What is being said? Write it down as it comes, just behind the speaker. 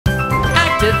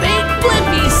Activate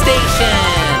Blippi Station!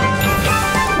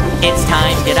 It's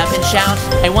time, get up and shout.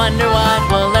 I wonder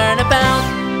what we'll learn about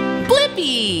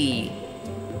Blippi!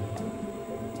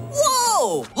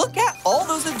 Whoa! Look at all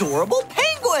those adorable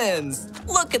penguins!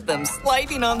 Look at them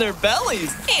sliding on their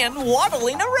bellies and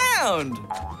waddling around!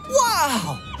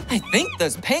 Wow! I think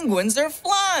those penguins are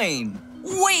flying!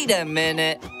 Wait a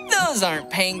minute! Those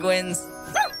aren't penguins!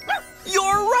 You're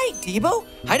right, D.BO!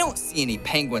 I don't see any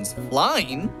penguins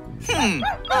flying.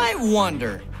 I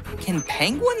wonder, can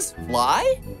penguins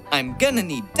fly? I'm gonna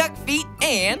need duck feet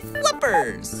and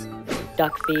flippers!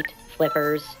 Duck feet,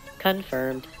 flippers,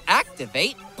 confirmed.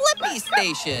 Activate Blippi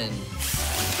Station!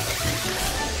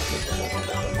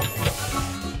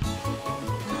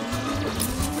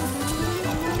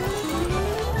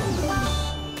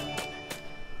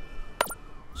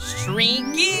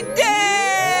 Shrinking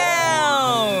down!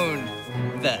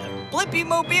 The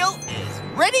BlippiMobile is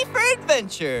ready for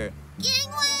adventure!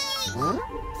 Getting away!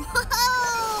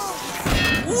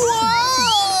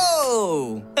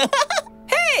 Whoa!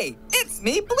 Hey, it's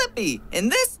me, Blippi,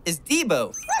 and this is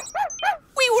D.BO.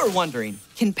 We were wondering,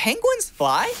 can penguins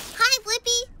fly? Hi,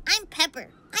 Blippi. I'm Pepper.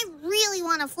 I really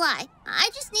want to fly. I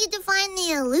just need to find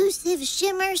the elusive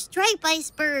shimmer stripe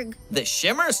iceberg. The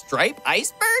shimmer stripe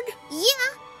iceberg?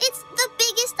 Yeah, it's the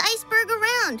biggest iceberg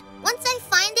around. Once I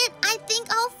find it, I think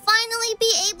I'll finally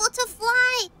be able to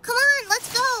fly. Come on,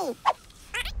 let's go.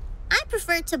 I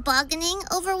prefer tobogganing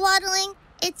over waddling.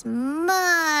 It's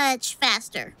much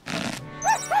faster.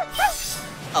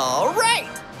 All right.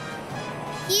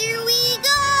 Here we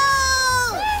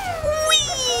go!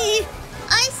 Whee!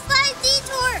 Ice slide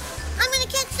detour! I'm gonna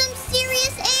catch some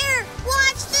serious air!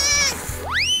 Watch this!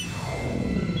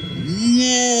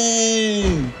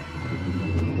 Yay!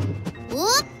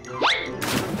 Whoop!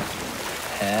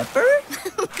 Pepper?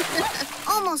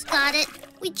 Almost got it.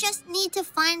 We just need to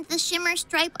find the shimmer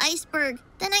stripe iceberg.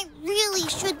 Then I really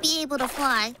should be able to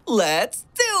fly. Let's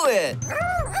do it!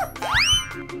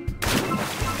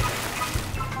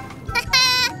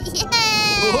 Yeah!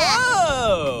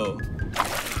 Whoa!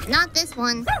 Not this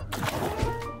one.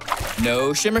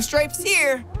 No shimmer stripes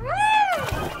here.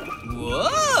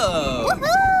 Whoa!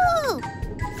 Woohoo!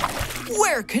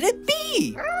 Where could it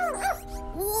be?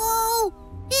 Whoa!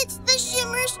 It's the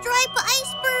shimmer stripe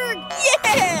iceberg!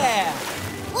 Yeah!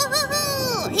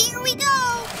 Woohoo! Here we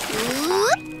go!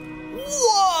 Whoop.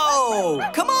 Whoa!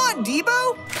 Come on,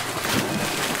 D.BO!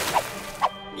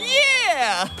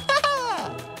 Yeah!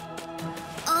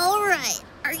 All right.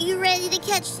 Are you ready to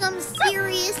catch some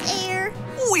serious air?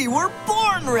 We were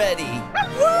born ready!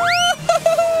 Woo!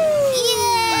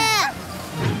 Yeah!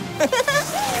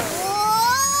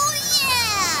 Oh,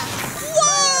 yeah!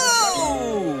 Whoa!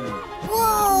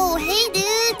 Whoa, hey,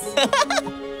 dudes!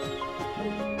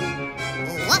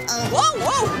 Uh-oh. Whoa,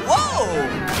 whoa, whoa!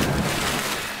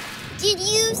 Did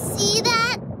you see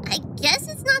that? I guess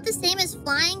it's not the same as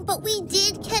flying, but we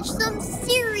did catch some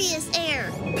serious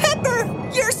air. Pepper,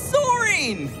 you're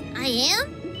soaring! I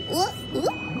am?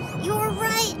 You're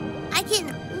right. I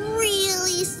can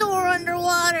really soar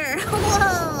underwater.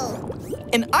 Whoa!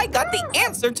 And I got the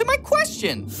answer to my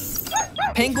question.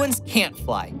 Penguins can't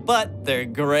fly, but they're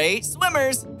great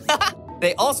swimmers.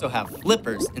 They also have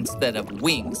flippers instead of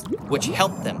wings, which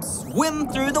help them swim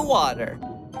through the water.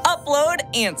 Upload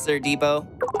answer, D.BO.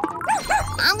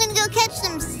 I'm gonna go catch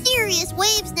some serious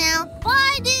waves now.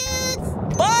 Bye, dudes!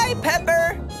 Bye,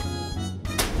 Pepper!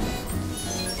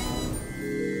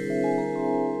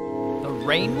 The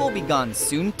rain will be gone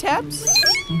soon, TABBS?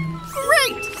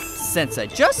 Great! Since I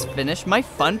just finished my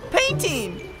fun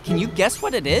painting. Can you guess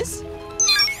what it is?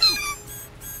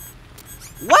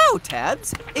 Wow,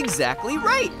 TABBS! Exactly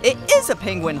right! It is a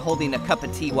penguin holding a cup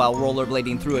of tea while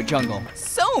rollerblading through a jungle.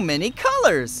 So many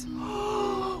colors!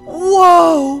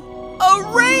 Whoa! A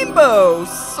rainbow!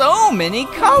 So many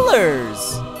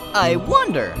colors! I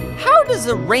wonder, how does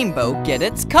a rainbow get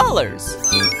its colors?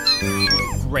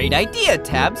 Great idea,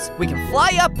 TABBS! We can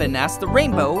fly up and ask the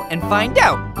rainbow and find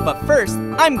out. But first,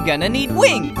 I'm gonna need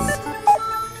wings.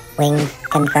 Wings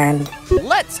confirmed.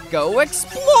 Let's go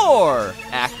explore!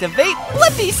 Activate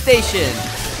Blippi Station!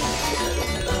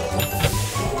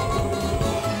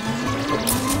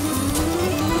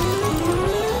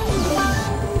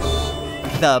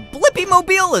 The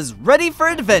BlippiMobile is ready for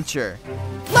adventure.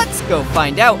 Let's go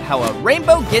find out how a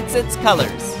rainbow gets its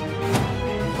colors.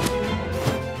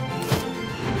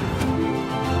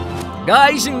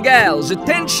 Guys and gals,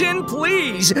 attention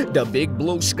please. The Big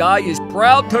Blue Sky is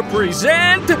proud to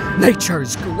present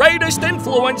nature's greatest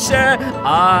influencer.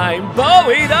 I'm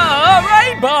Bowie the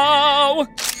Rainbow.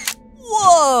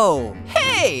 Whoa!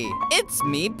 Hey, it's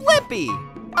me, Blippi.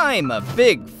 I'm a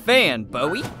big fan,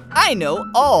 Bowie. I know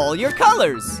all your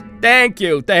colors. Thank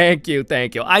you.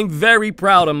 I'm very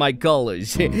proud of my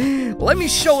colors. Let me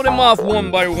show them off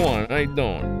one by one. How you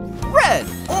doing? Red,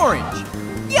 orange,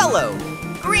 yellow,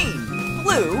 green,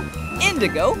 blue,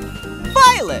 indigo,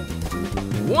 violet.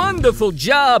 Wonderful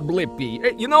job, Blippi.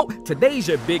 Hey, you know, today's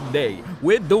a big day.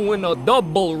 We're doing a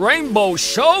double rainbow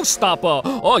showstopper.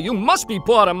 Oh, you must be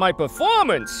part of my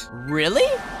performance. Really?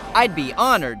 I'd be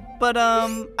honored, but I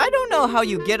don't know how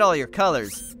you get all your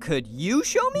colors. Could you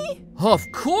show me? Of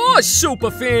course,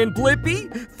 superfan Blippi.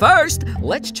 First,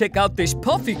 let's check out this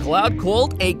puffy cloud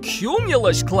called a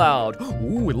cumulus cloud.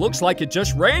 Ooh, it looks like it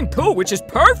just rained too, which is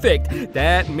perfect.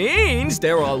 That means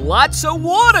there are lots of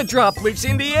water droplets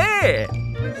in the air.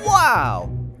 Wow,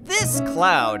 this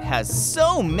cloud has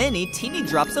so many teeny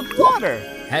drops of water.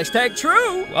 Hashtag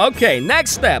true. Okay,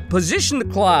 next step. Position the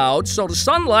cloud so the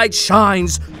sunlight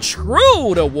shines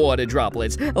true to water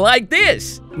droplets, like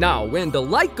this. Now, when the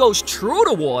light goes true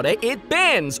to water, it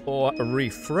bends, or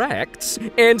refracts,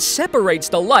 and separates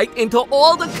the light into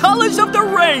all the colors of the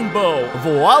rainbow.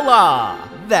 Voila!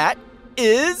 That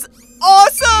is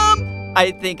awesome!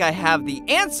 I think I have the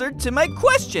answer to my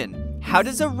question. How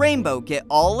does a rainbow get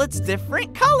all its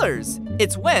different colors?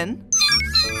 It's when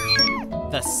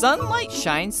the sunlight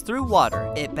shines through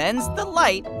water. It bends the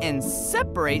light and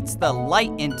separates the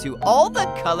light into all the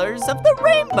colors of the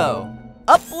rainbow.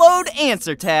 Upload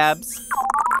answer tabs.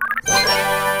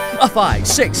 5,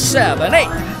 6, 7, 8.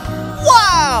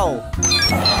 Wow!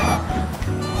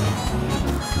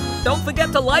 Don't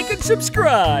forget to like and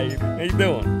subscribe. How you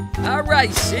doing? All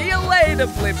right, see you later,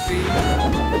 Blippi.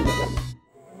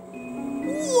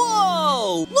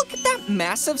 Whoa! Look at that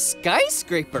massive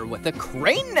skyscraper with a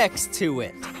crane next to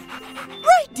it.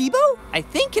 Right, D.BO? I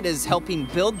think it is helping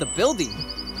build the building.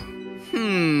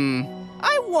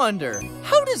 I wonder,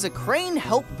 how does a crane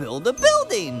help build a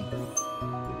building?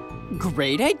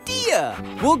 Great idea!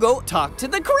 We'll go talk to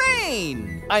the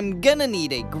crane! I'm gonna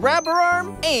need a grabber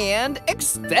arm and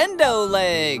extendo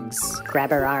legs.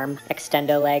 Grabber arm,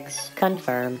 extendo legs,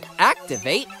 confirmed.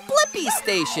 Activate Blippi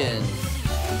Station.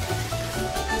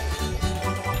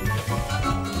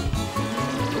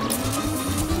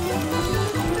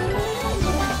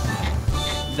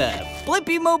 The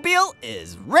BlippiMobile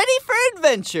is ready for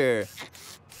adventure.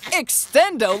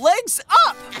 Extendo legs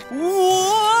up!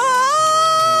 Whoa!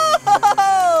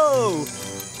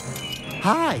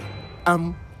 Hi,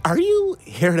 are you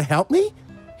here to help me?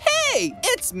 Hey,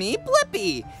 it's me,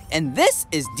 Blippi, and this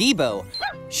is D.BO.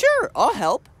 Sure, I'll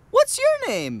help. What's your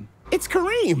name? It's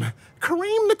Kareem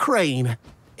the Crane.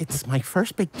 It's my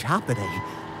first big job today.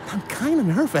 I'm kind of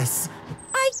nervous.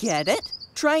 I get it.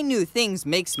 Trying new things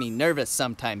makes me nervous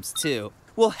sometimes, too.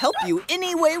 We'll help you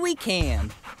any way we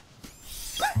can.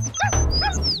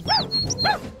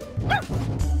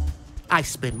 I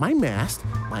spin my mast,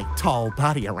 my tall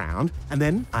body around, and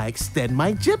then I extend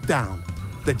my jib down.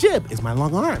 The jib is my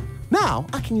long arm. Now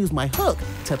I can use my hook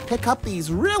to pick up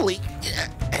these really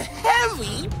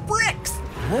heavy bricks.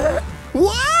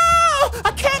 Whoa!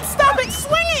 I can't stop it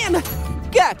swinging!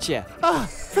 Gotcha.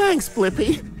 Thanks,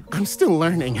 Blippi. I'm still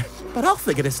learning, but I'll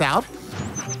figure this out.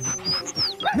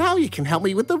 Now you can help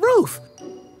me with the roof.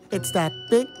 It's that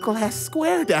big glass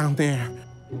square down there.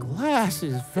 Glass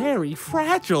is very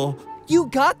fragile. You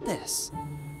got this.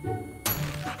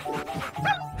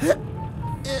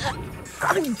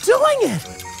 I'm doing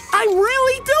it! I'm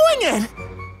really doing it!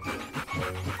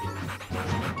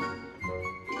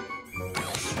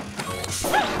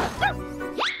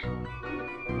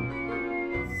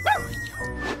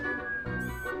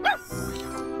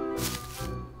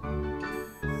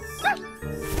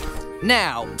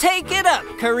 Now, take it up,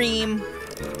 Kareem.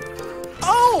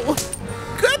 Oh,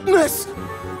 goodness!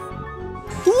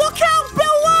 Look out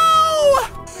below!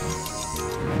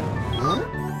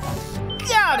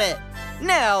 Got it!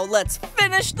 Now, let's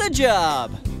finish the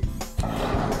job.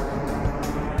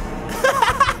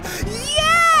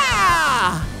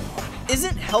 Yeah!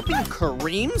 Isn't helping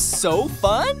Kareem so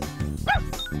fun?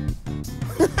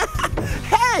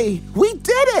 Hey, we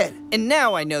did it! And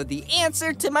now I know the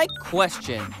answer to my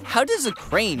question. How does a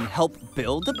crane help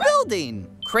build a building?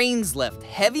 Cranes lift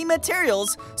heavy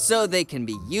materials so they can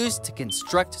be used to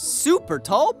construct super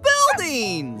tall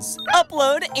buildings.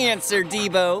 Upload answer,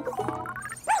 D.BO.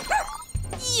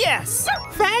 Yes!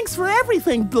 Thanks for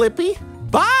everything, Blippi.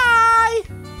 Bye!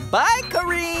 Bye,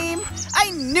 Kareem!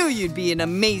 I knew you'd be an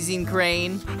amazing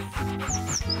crane.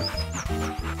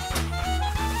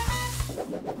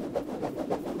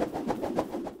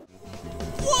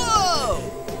 Whoa!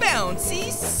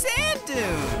 Bouncy sand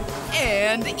dune!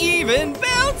 And even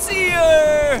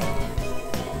bouncier!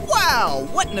 Wow! Wow,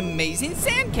 what an amazing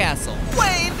sandcastle!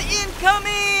 Wave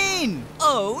incoming!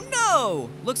 Oh no!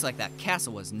 Looks like that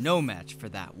castle was no match for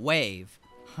that wave.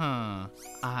 Huh,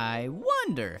 I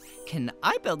wonder, can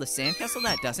I build a sandcastle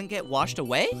that doesn't get washed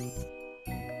away?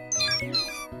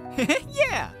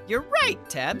 Yeah, you're right,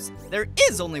 Tabs. There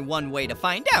is only one way to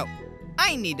find out.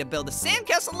 I need to build a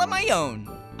sandcastle on my own.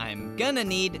 I'm gonna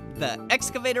need the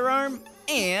excavator arm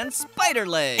and spider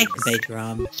legs. Excavator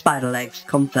arm, spider legs,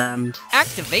 confirmed.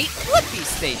 Activate Blippi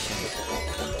Station.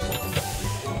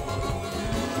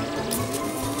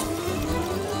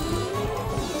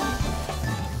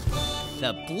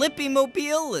 The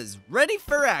BlippiMobile is ready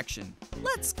for action.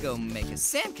 Let's go make a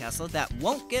sandcastle that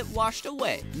won't get washed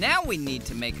away. Now we need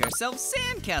to make ourselves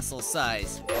sandcastle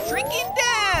size. Shrinking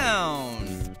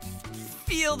down.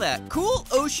 Feel that cool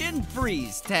ocean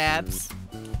breeze, Tabs.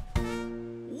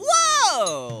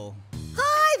 Whoa!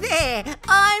 Hi there,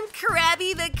 I'm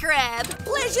Krabby the Crab.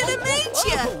 Pleasure to meet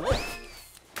you.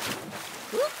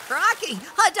 Ooh, crikey,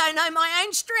 I don't know my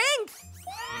own strength.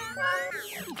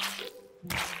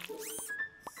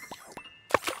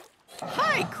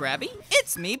 Hi, Krabby.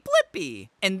 It's me, Blippi.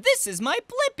 And this is my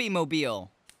BlippiMobile.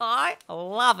 I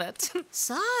love it.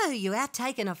 So, you out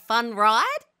taking a fun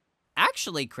ride?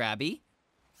 Actually, Krabby,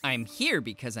 I'm here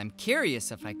because I'm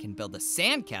curious if I can build a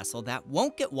sandcastle that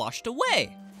won't get washed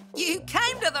away. You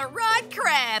came to the right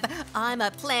crab. I'm a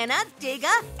planner, digger,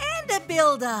 and a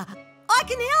builder. I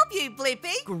can help you,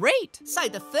 Blippi. Great. So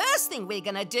the first thing we're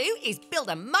gonna do is build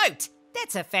a moat.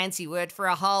 That's a fancy word for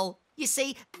a hole. You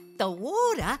see, the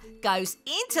water goes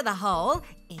into the hole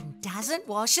and doesn't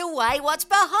wash away what's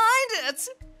behind it.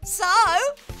 So,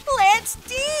 let's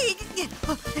dig.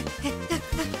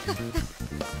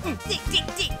 Dig, dig,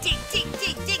 dig, dig, dig,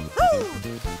 dig, dig. Woo!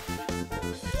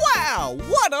 Wow,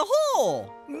 what a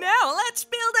hole! Now let's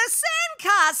build a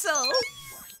sandcastle.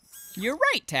 You're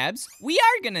right, Tabs. We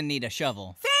are gonna need a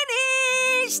shovel.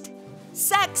 Finished!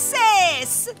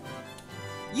 Success!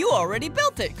 You already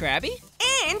built it, Krabby.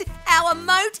 And our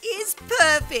moat is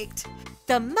perfect.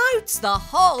 The moat's the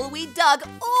hole we dug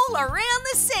all around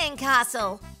the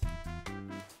sandcastle.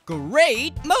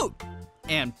 Great moat!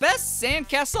 And best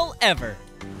sandcastle ever.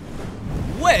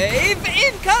 Wave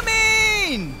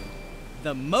incoming!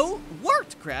 The moat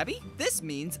worked, Krabby. This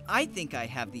means I think I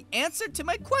have the answer to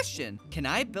my question. Can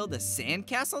I build a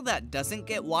sandcastle that doesn't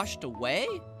get washed away?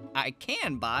 I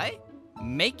can by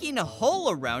making a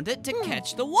hole around it to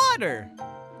catch the water.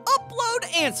 Upload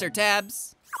answer,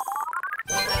 Tabs.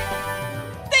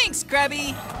 Thanks,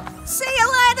 Krabby. See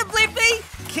you later, Blippi.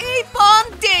 Keep on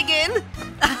digging.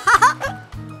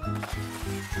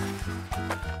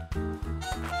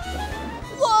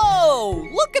 Whoa!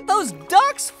 Look at those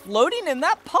ducks floating in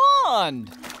that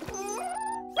pond.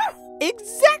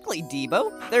 Exactly,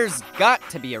 D.BO. There's got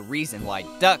to be a reason why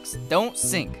ducks don't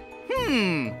sink.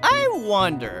 I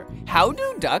wonder, how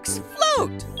do ducks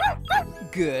float?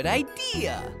 Good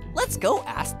idea. Let's go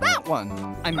ask that one.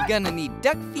 I'm gonna need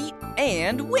duck feet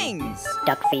and wings.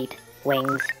 Duck feet,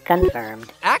 wings,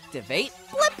 confirmed. Activate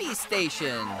Blippi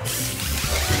Station.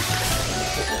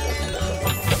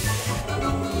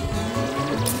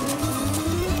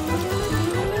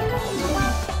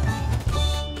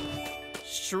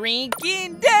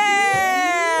 Shrinking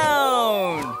down!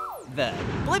 The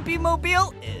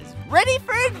BlippiMobile is ready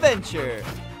for adventure.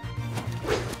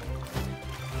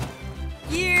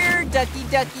 Here, ducky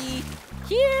ducky.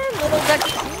 Here, little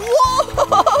ducky.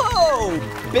 Whoa!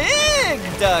 Big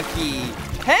ducky.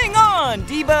 Hang on,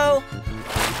 D.BO.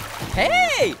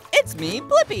 Hey, it's me,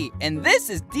 Blippi, and this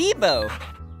is D.BO.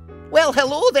 Well,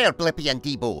 hello there, Blippi and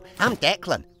D.BO. I'm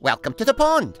Declan. Welcome to the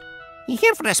pond. You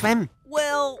here for a swim?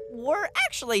 Well, we're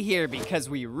actually here because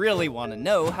we really want to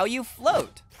know how you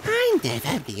float. I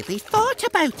never really thought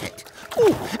about it.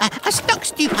 Oh, us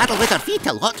ducks do paddle with our feet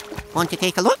a lot. Want to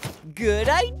take a look? Good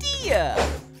idea.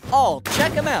 I'll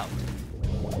check them out.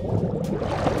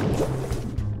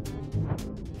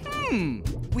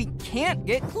 We can't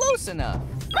get close enough.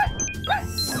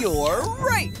 You're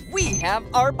right. We have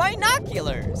our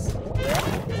binoculars.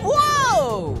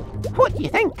 Whoa! What do you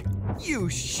think? You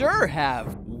sure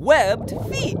have webbed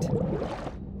feet.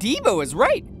 D.BO is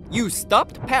right. You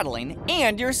stopped paddling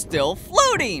and you're still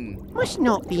floating. Must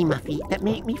not be my feet that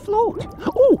make me float.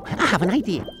 Oh, I have an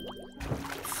idea.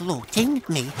 Floating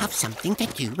may have something to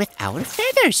do with our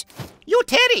feathers. Yo,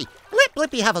 Terry, let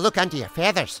Blippi have a look under your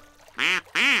feathers.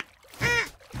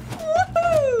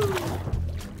 Woohoo!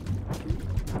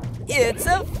 It's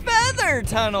a feather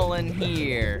tunnel in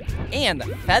here. And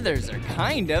the feathers are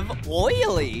kind of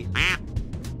oily.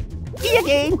 See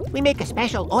again, we make a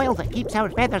special oil that keeps our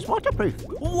feathers waterproof.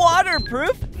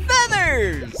 Waterproof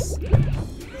feathers!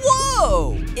 Whoa!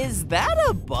 Whoa! Is that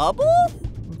a bubble?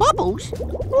 Bubbles?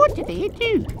 What do they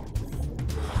do?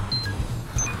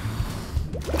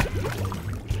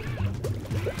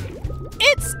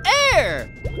 It's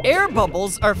air! Air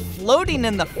bubbles are floating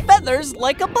in the feathers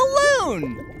like a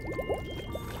balloon.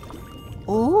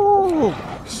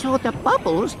 Oh, so the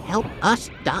bubbles help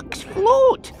us ducks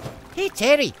float. Hey,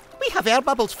 Terry, we have air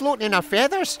bubbles floating in our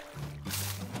feathers.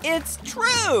 It's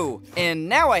true! And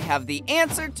now I have the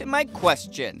answer to my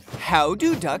question. How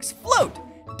do ducks float?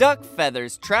 Duck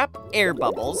feathers trap air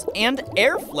bubbles and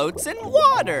air floats in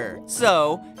water.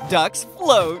 So, ducks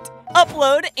float.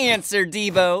 Upload answer,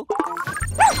 D.BO.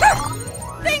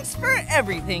 Thanks for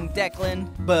everything, Declan.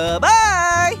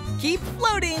 Bye-bye! Keep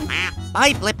floating.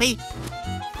 Bye, Blippi.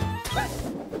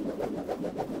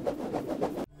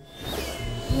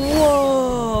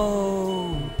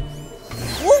 Whoa!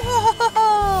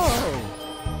 Whoa!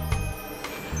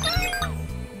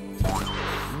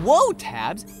 Whoa,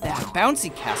 Tabs! That bouncy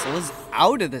castle is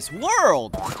out of this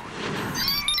world!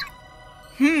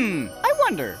 I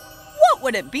wonder, what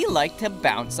would it be like to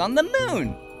bounce on the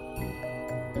moon?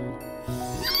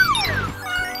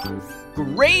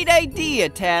 Great idea,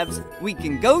 Tabs! We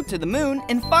can go to the moon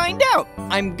and find out!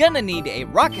 I'm gonna need a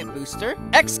rocket booster,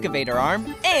 excavator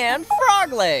arm, and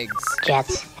frog legs!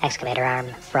 Jets, excavator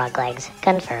arm, frog legs,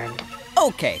 confirmed.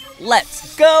 Okay,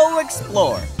 let's go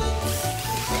explore!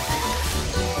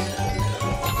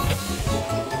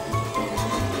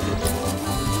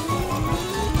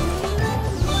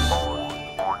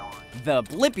 The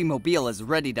BlippiMobile is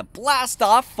ready to blast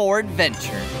off for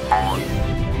adventure.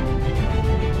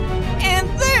 And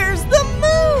there's the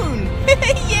moon!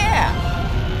 Yeah!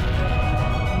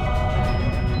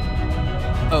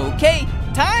 Okay,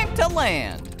 time to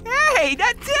land. Hey,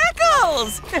 that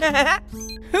tickles!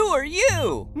 Who are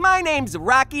you? My name's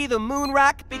Rocky the Moon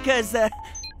Rock because,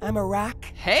 I'm a rock.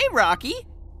 Hey, Rocky.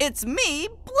 It's me,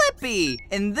 Blippi,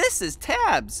 and this is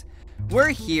Tabs. We're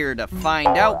here to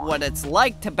find out what it's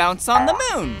like to bounce on the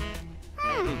moon.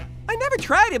 I never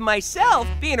tried it myself,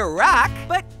 being a rock,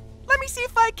 but let me see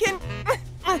if I can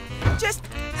just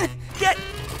get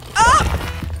up.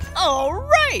 All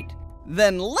right,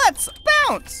 then let's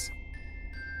bounce.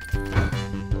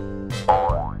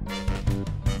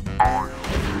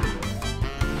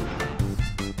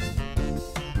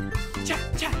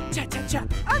 Cha-cha-cha-cha-cha.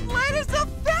 I'm light as a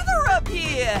feather up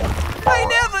here. I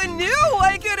never knew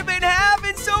I could have been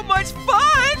having so much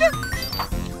fun.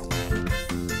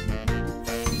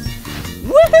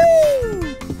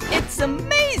 Woohoo! It's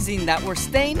amazing that we're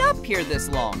staying up here this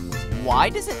long. Why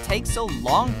does it take so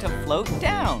long to float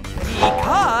down?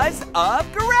 Because of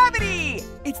gravity.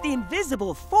 It's the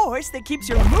invisible force that keeps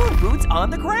your moon boots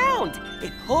on the ground.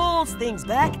 It pulls things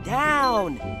back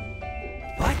down.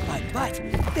 But,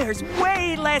 there's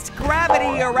way less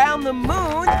gravity around the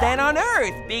moon than on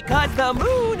Earth because the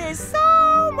moon is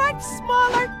so much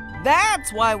smaller.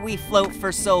 That's why we float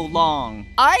for so long.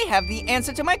 I have the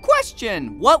answer to my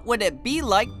question. What would it be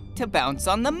like to bounce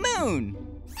on the moon?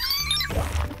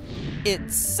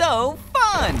 It's so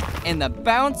fun, and the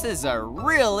bounces are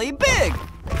really big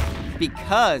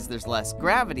because there's less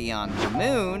gravity on the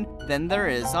moon than there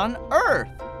is on Earth.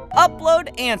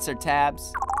 Upload answer,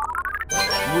 Tabs.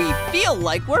 We feel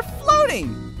like we're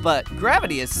floating, but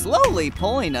gravity is slowly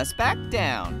pulling us back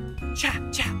down.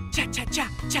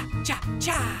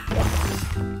 Cha-cha-cha-cha-cha-cha-cha.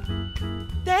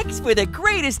 Thanks for the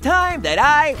greatest time that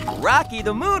I, Rocky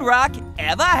the Moon Rock,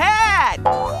 ever had.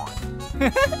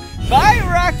 Bye,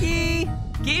 Rocky.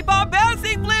 Keep on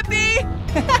bouncing, Blippi.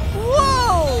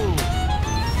 Whoa!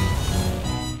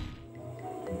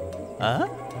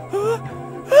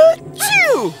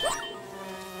 Achoo!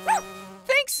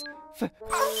 Thanks for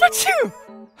achoo!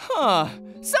 Huh,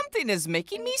 something is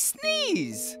making me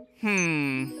sneeze.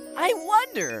 I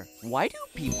wonder, why do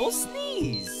people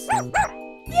sneeze?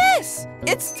 Yes,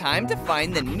 it's time to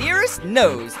find the nearest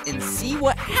nose and see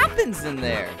what happens in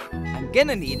there. I'm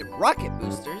gonna need rocket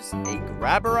boosters, a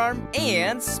grabber arm,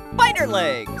 and spider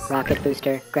legs. Rocket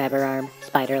booster, grabber arm,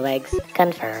 spider legs,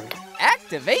 confirmed.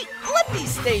 Activate Blippi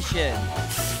Station.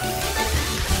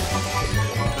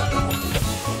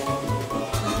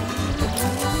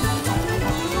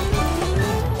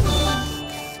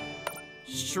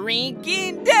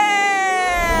 Shrinking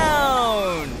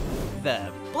down! The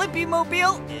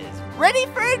BlippiMobile is ready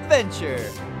for adventure.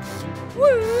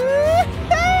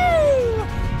 Woo-hoo!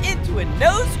 Into a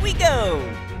nose we go.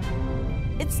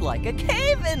 It's like a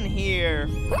cave in here.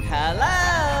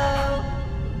 Hello?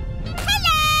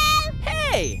 Hello!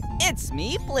 Hey, it's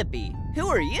me, Blippi. Who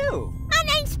are you? My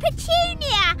name's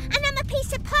Petunia, and I'm a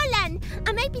piece of pollen.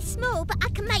 I may be small, but I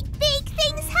can make big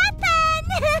things happen.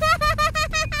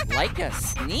 Like a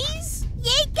sneeze?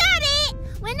 You got it!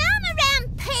 When I'm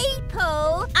around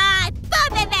people, I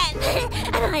bother them.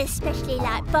 And I especially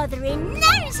like bothering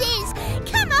noses.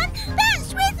 Come on,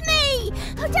 bounce with me.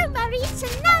 Oh, don't worry, it's a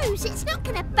nose. It's not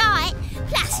gonna bite.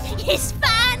 Plus, it's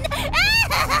fun.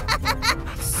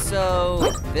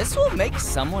 So, this will make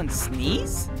someone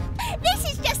sneeze? This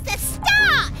is just the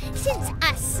start, since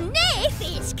a sniff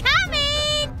is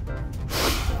coming.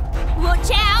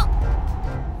 Watch out.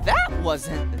 That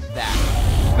wasn't that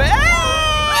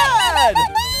bad!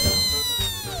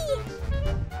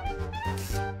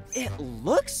 It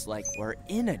looks like we're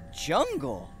in a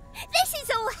jungle. This is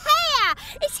all hair.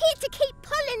 It's here to keep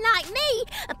pulling like me.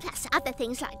 And plus other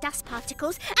things like dust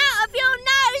particles out of your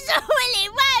nose. Well,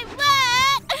 it won't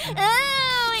work.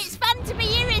 Oh, it's fun to be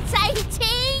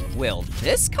irritating. Will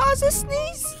this cause a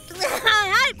sneeze?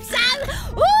 I hope so.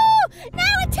 Ooh,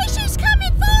 now a tissue's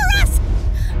coming for us.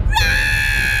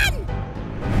 Run!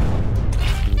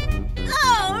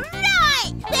 All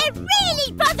right. They're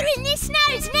really bothering this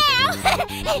nose now.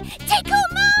 Tickle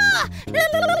more.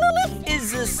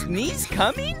 Is a sneeze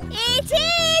coming? It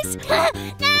is! Na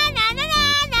na na na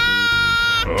na!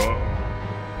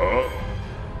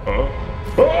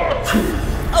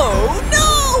 Oh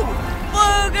no!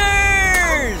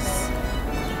 Boogers!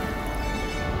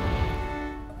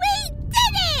 We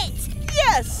did it!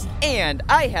 Yes! And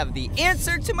I have the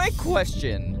answer to my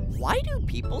question. Why do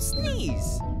people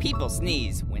sneeze? People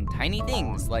sneeze when tiny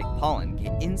things like pollen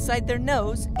get inside their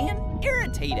nose and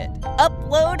irritate it.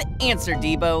 Upload answer,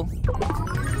 D.BO.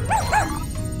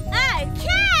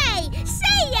 Okay!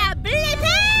 See ya,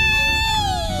 Blippi!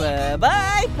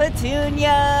 Bye-bye,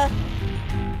 Petunia!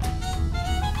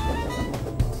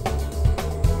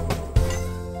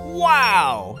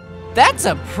 Wow! That's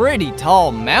a pretty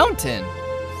tall mountain.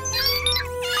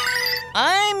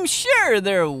 I'm sure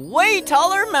there are way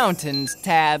taller mountains,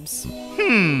 Tabs.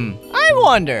 I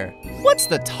wonder, what's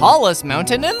the tallest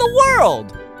mountain in the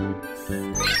world?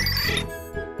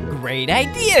 Great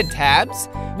idea, Tabs.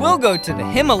 We'll go to the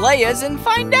Himalayas and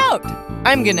find out.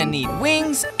 I'm gonna need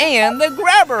wings and the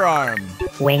grabber arm.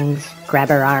 Wings,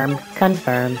 grabber arm,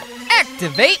 confirmed.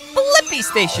 Activate Blippi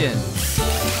Station.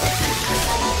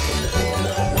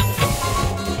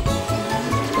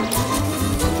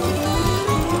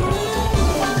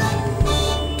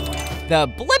 The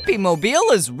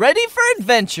BlippiMobile is ready for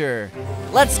adventure.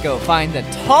 Let's go find the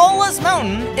tallest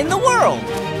mountain in the world.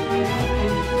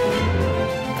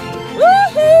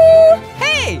 Woohoo!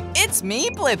 Hey, it's me,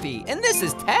 Blippi, and this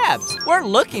is Tabs. We're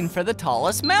looking for the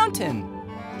tallest mountain.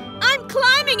 I'm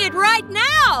climbing it right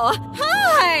now.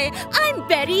 Hi, I'm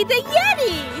Betty the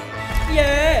Yeti.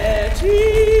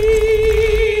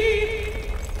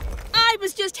 I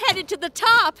was just headed to the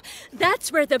top.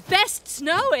 That's where the best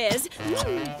snow is.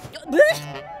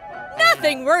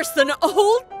 Nothing worse than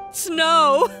old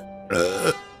snow.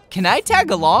 Can I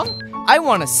tag along? I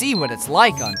want to see what it's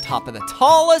like on top of the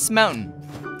tallest mountain.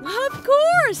 Of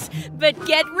course, but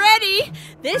get ready.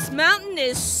 This mountain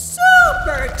is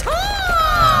super tall.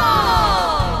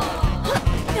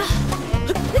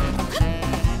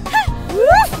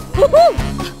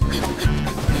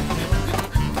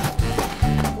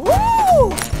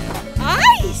 Ooh,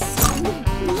 ice!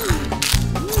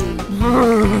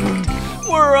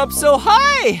 We're up so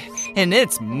high, and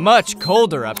it's much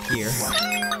colder up here.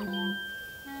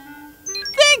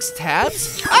 Thanks,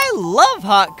 Tabs. I love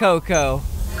hot cocoa.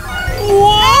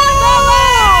 Whoa!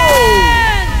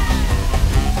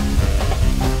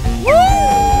 Woo!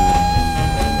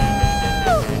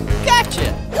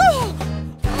 Gotcha.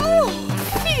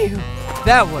 Phew,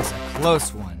 that was a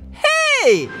close one.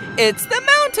 Hey, it's the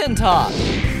mountaintop.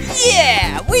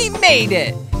 Yeah, we made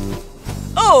it.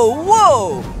 Oh,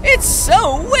 whoa, it's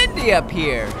so windy up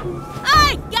here.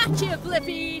 I got you,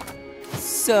 Blippi.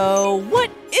 So, what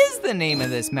is the name of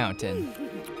this mountain?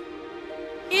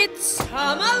 It's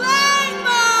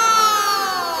Tamalangma!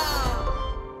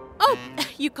 Oh,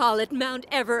 you call it Mount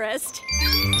Everest.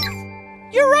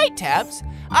 You're right, Tabs.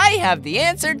 I have the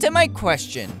answer to my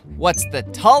question. What's the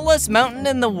tallest mountain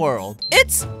in the world?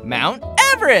 It's Mount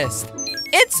Everest.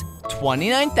 It's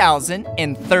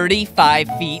 29,035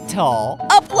 feet tall.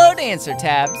 Upload answer,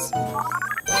 Tabs.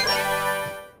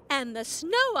 And the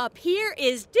snow up here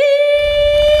is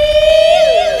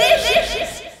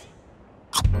delicious.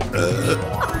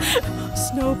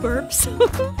 Snow burps.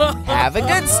 Have a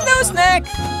good snow snack.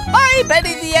 Bye,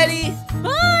 Betty the Yeti.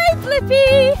 Bye,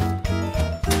 Blippi.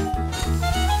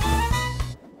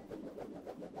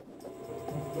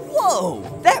 Whoa,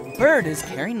 that bird is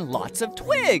carrying lots of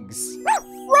twigs.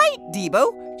 Right,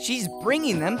 D.BO. She's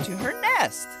bringing them to her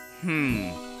nest.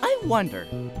 I wonder,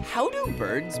 how do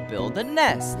birds build a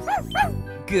nest?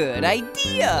 Good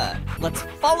idea! Let's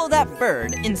follow that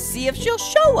bird and see if she'll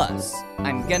show us.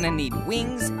 I'm gonna need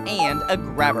wings and a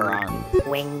grabber arm.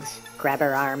 Wings,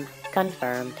 grabber arm,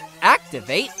 confirmed.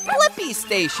 Activate Blippi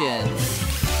Station!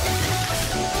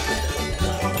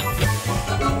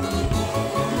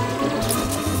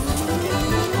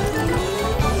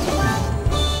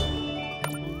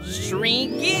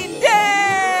 Shrinking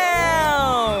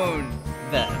down!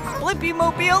 The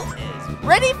BlippiMobile is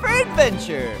ready for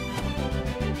adventure!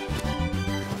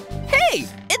 Hey,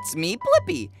 it's me,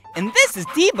 Blippi, and this is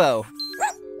D.BO.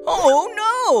 Oh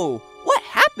no! What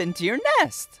happened to your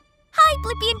nest? Hi,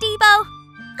 Blippi and D.BO.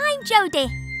 I'm Jody.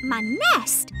 My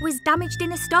nest was damaged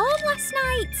in a storm last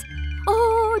night.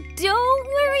 Oh, don't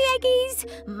worry, Eggies.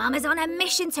 Mama's on a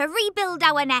mission to rebuild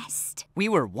our nest. We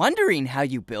were wondering how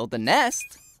you build a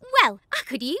nest. Well, I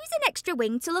could use an extra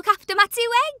wing to look after my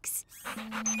 2 eggs.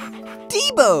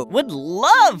 D.BO would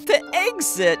love to egg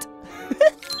sit.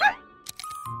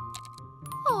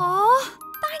 Aw,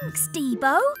 thanks,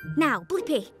 D.BO. Now,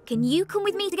 Blippi, can you come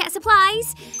with me to get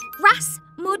supplies? Grass,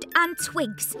 mud and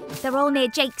twigs. They're all near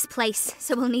Jake's place,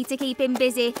 so we'll need to keep him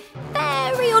busy.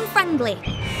 Very unfriendly.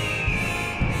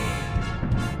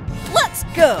 Let's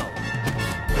go!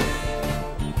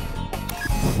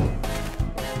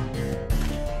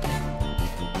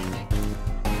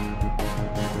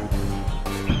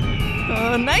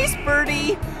 Nice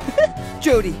birdie!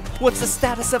 Jody, what's the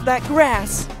status of that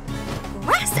grass?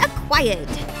 Grass acquired.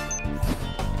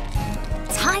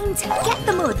 Time to get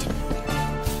the mud.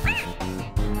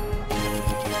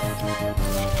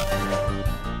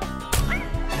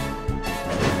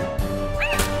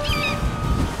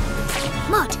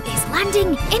 Mud is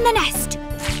landing in the nest.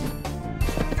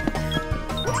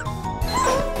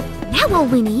 Now all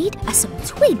we need are some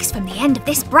twigs from the end of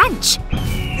this branch.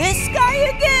 This guy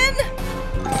again?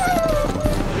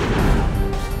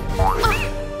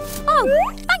 Oh,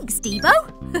 thanks, D.BO.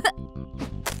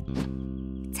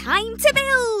 Time to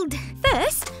build.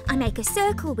 First, I make a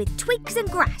circle with twigs and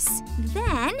grass.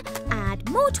 Then, add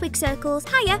more twig circles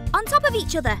higher on top of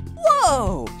each other.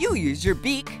 Whoa! You use your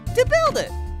beak to build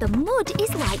it. The mud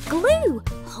is like glue,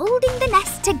 holding the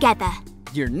nest together.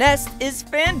 Your nest is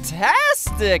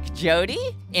fantastic,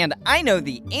 Jody. And I know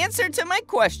the answer to my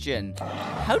question.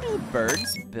 How do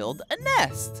birds build a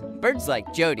nest? Birds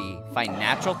like Jody find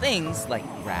natural things like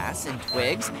grass and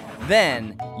twigs,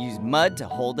 then use mud to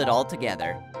hold it all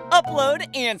together. Upload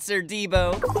answer,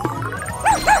 D.BO.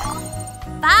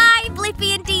 Bye,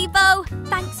 Blippi and D.BO.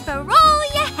 Thanks for all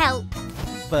your help.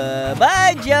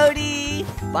 Bye-bye, Jody.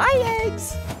 Bye,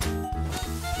 eggs.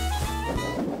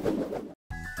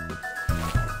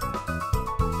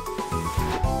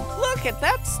 Look at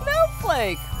that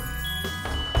snowflake!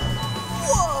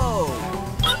 Whoa!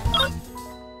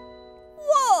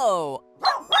 Whoa!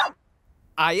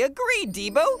 I agree,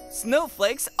 D.BO.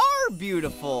 Snowflakes are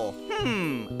beautiful.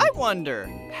 I wonder,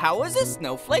 how is a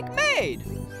snowflake made?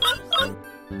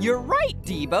 You're right,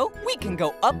 D.BO. We can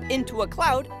go up into a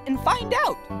cloud and find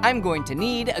out. I'm going to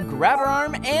need a grabber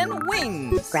arm and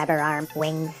wings. Grabber arm,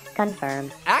 wings,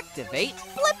 confirmed. Activate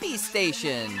Blippi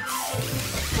Station.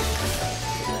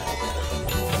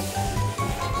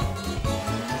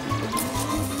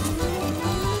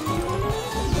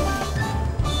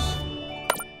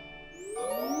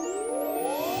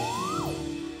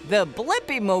 The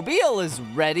BlippiMobile is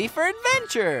ready for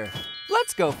adventure.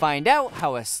 Let's go find out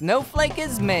how a snowflake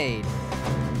is made.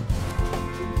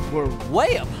 We're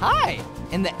way up high,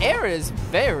 and the air is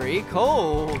very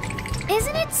cold.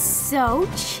 Isn't it so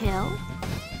chill?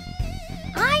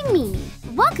 I mean,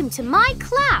 welcome to my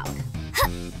cloud.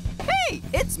 Hey,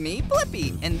 it's me,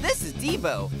 Blippi, and this is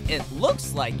D.BO. It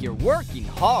looks like you're working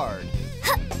hard.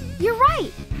 You're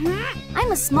right.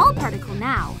 I'm a small particle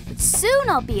now, but soon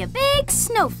I'll be a big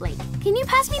snowflake. Can you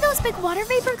pass me those big water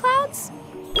vapor clouds?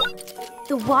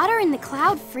 The water in the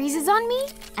cloud freezes on me,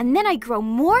 and then I grow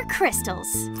more crystals.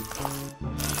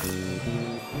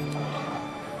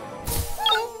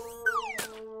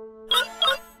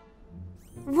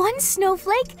 One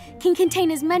snowflake can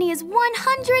contain as many as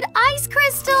 100 ice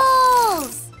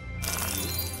crystals!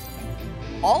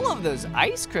 All of those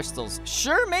ice crystals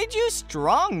sure made you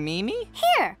strong, Mimi.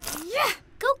 Here! Yeah.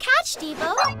 Go catch,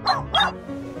 D.BO.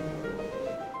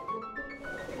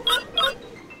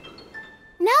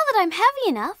 Now that I'm heavy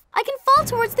enough, I can fall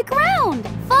towards the ground.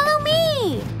 Follow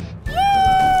me!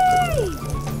 Yay!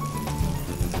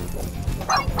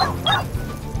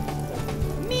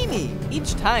 Mimi,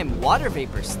 each time water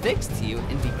vapor sticks to you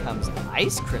and becomes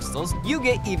ice crystals, you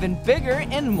get even bigger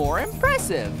and more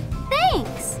impressive.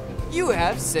 Thanks! You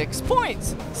have 6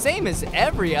 points, same as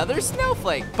every other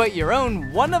snowflake, but your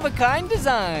own one-of-a-kind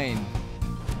design.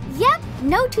 Yep,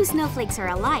 no two snowflakes are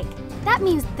alike. That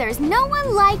means there's no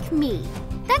one like me.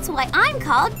 That's why I'm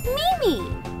called Mimi,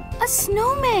 a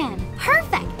snowman.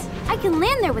 Perfect. I can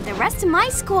land there with the rest of my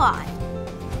squad.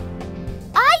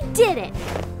 I did it.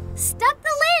 Stuck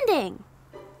the landing.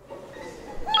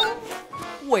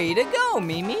 Way to go,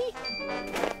 Mimi.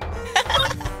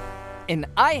 And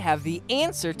I have the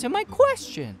answer to my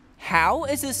question. How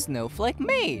is a snowflake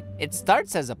made? It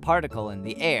starts as a particle in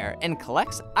the air and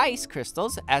collects ice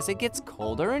crystals as it gets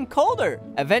colder and colder,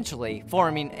 eventually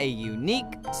forming a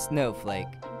unique snowflake.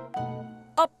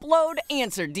 Upload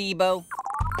answer, D.BO.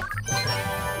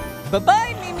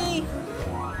 Bye-bye, Mimi.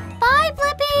 Bye,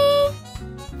 Blippi.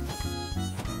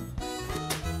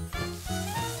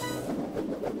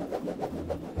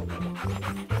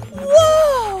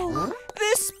 Whoa!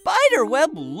 This spider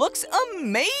web looks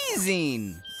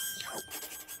amazing!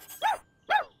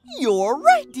 You're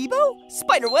right, D.BO.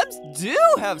 Spider webs do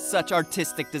have such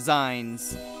artistic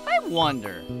designs. I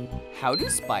wonder, how do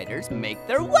spiders make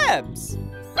their webs?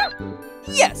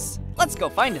 Yes, let's go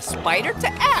find a spider to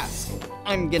ask.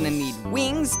 I'm gonna need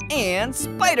wings and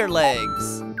spider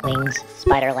legs. Wings,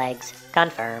 spider legs,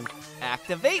 confirmed.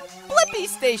 Activate Blippi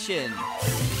Station.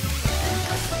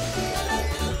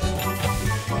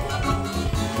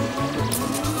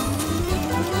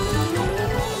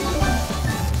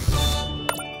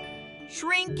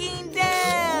 Shrinking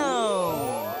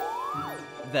down!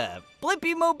 The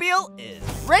BlippiMobile is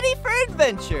ready for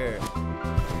adventure!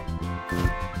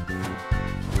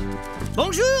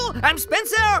 Bonjour, I'm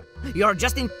Spencer! You're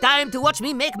just in time to watch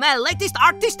me make my latest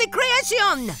artistic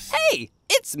creation! Hey,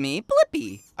 it's me,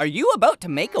 Blippi. Are you about to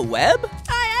make a web?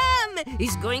 I am!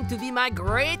 It's going to be my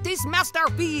greatest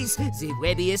masterpiece, the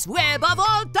webbiest web of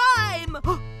all time!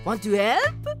 Want to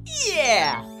help?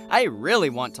 Yeah! I really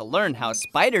want to learn how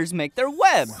spiders make their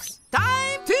webs.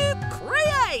 Time to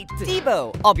create!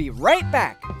 D.BO, I'll be right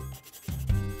back.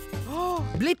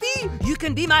 Blippi, you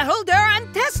can be my holder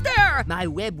and tester! My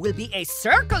web will be a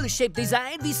circle-shaped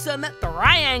design with some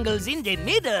triangles in the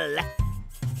middle.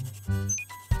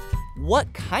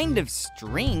 What kind of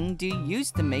string do you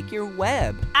use to make your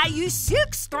web? I use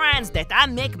silk strands that I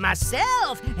make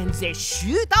myself, and they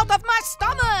shoot out of my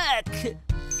stomach.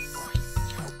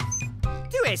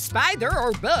 To a spider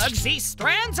or bug, these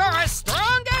strands are as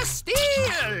strong as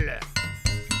steel.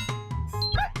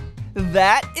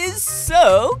 That is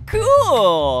so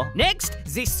cool! Next,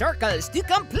 the circles to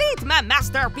complete my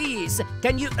masterpiece.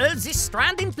 Can you hold this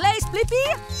strand in place,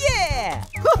 Blippi? Yeah!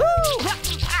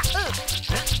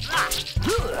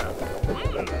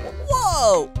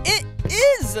 Whoa! It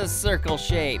is a circle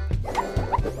shape!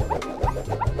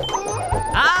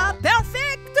 Ah,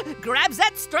 perfect! Grab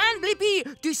that strand,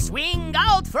 Blippi, to swing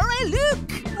out for a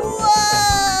look!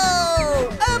 Whoa!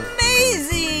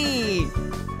 Amazing!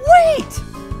 Wait!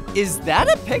 Is that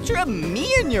a picture of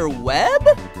me in your web?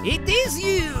 It is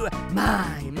you,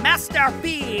 my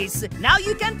masterpiece. Now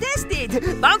you can test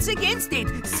it. Bounce against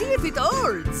it. See if it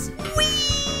holds. Whee!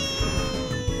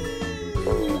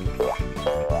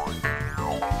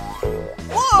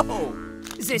 Whoa!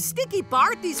 The sticky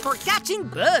part is for catching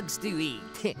bugs to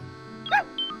eat.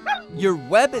 Your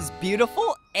web is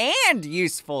beautiful and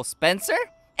useful, Spencer.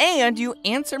 And you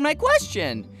answered my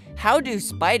question. How do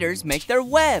spiders make their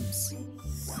webs?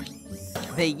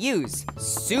 They use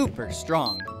super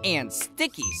strong and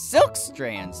sticky silk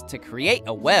strands to create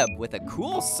a web with a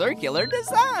cool circular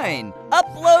design.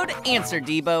 Upload answer,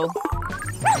 D.BO.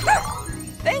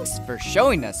 Thanks for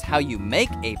showing us how you make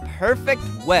a perfect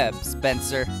web,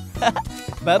 Spencer.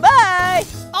 Bye-bye!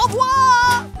 Au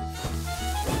revoir!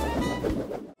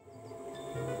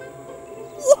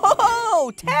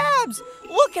 Whoa, Tabs!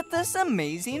 Look at this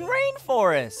amazing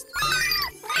rainforest.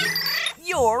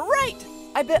 You're right.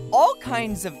 I bet all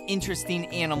kinds of interesting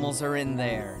animals are in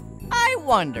there. I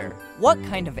wonder, what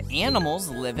kind of animals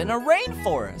live in a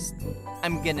rainforest?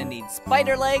 I'm gonna need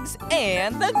spider legs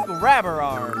and the grabber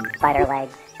arm. Spider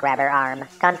legs, grabber arm,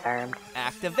 confirmed.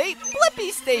 Activate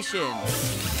Blippi Station.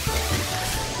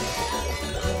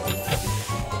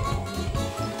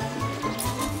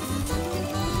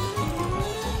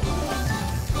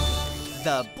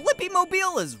 The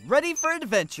BlippiMobile is ready for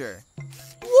adventure.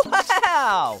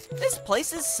 Wow! This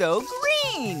place is so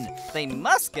green! They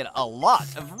must get a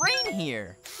lot of rain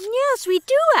here. Yes, we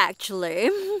do actually.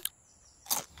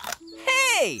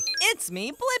 Hey! It's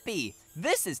me, Blippi.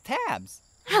 This is Tabs.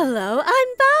 Hello, I'm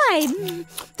Bide,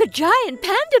 the giant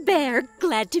panda bear.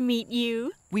 Glad to meet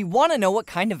you. We want to know what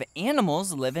kind of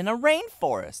animals live in a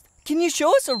rainforest. Can you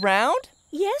show us around?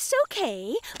 Yes,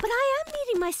 okay. But I am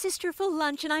meeting my sister for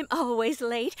lunch and I'm always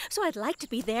late, so I'd like to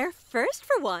be there first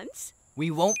for once. We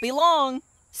won't be long.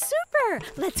 Super!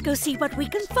 Let's go see what we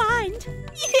can find.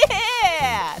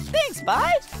 Yeah! Thanks,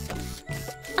 bye.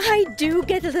 I do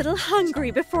get a little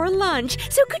hungry before lunch,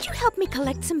 so could you help me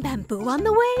collect some bamboo on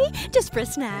the way? Just for a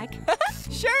snack.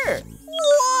 Sure.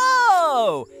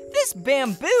 Whoa! This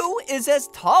bamboo is as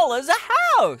tall as a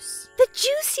house. The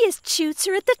juiciest shoots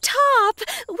are at the top.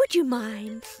 Would you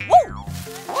mind? Whoa!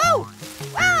 Whoa!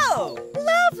 Whoa!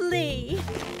 Lovely!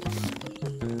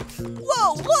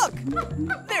 Whoa, look!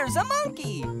 There's a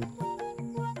monkey.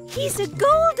 He's a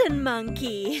golden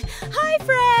monkey. Hi,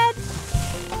 Fred.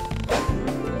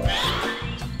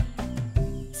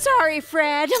 Sorry,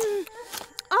 Fred.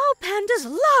 All pandas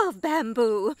love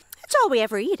bamboo. It's all we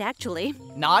ever eat, actually.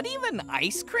 Not even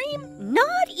ice cream?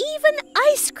 Not even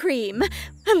ice cream.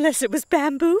 Unless it was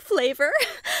bamboo flavor.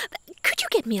 Could you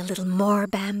get me a little more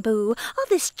bamboo? All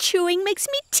this chewing makes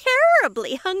me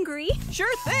terribly hungry.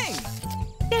 Sure thing.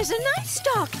 There's a nice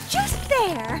stalk just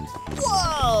there.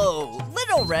 Whoa!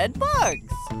 Little red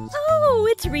bugs. Oh,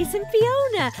 it's Reese and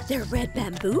Fiona. They're red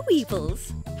bamboo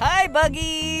weevils. Hi,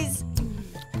 buggies.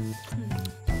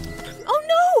 Oh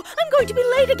no! I'm going to be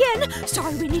late again.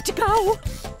 Sorry, we need to go.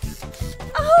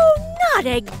 Oh, not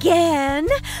again.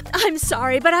 I'm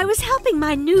sorry, but I was helping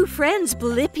my new friends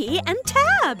Blippi and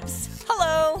TABBS.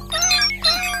 Hello.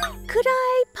 Could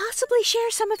I possibly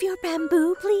share some of your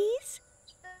bamboo, please?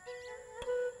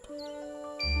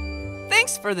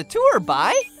 Thanks for the tour,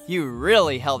 Bye. You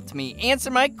really helped me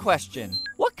answer my question.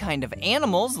 What kind of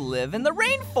animals live in the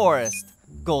rainforest?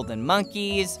 Golden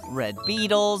monkeys, red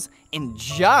beetles, and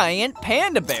giant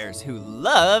panda bears who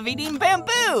love eating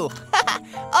bamboo.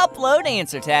 Upload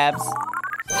answer tabs.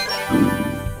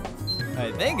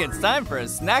 I think it's time for a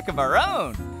snack of our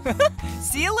own.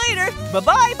 See you later.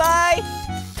 Bye-bye.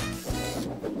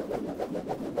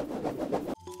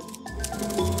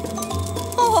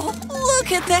 Oh,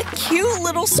 look at that cute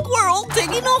little squirrel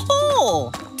digging a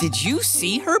hole. Did you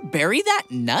see her bury that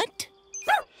nut?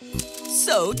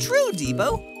 So true,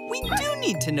 D.BO. We do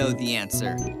need to know the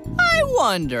answer. I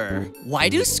wonder, why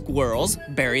do squirrels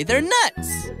bury their nuts?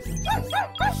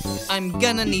 I'm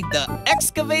gonna need the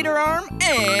excavator arm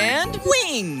and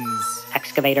wings.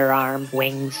 Excavator arm,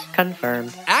 wings,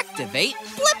 confirmed. Activate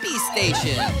Blippi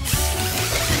Station.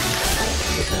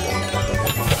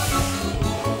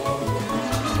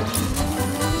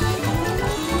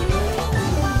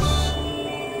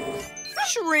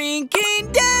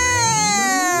 Shrinking down!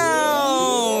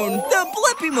 The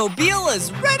BlippiMobile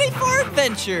is ready for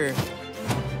adventure.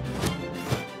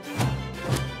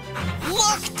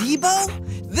 Look, D.BO!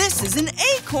 This is an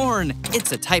acorn.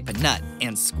 It's a type of nut,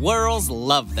 and squirrels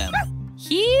love them.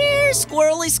 Here,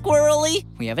 squirrely, squirrely.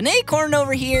 We have an acorn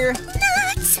over here.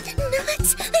 Nuts!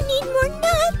 Nuts! I need more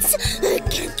nuts! I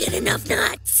can't get enough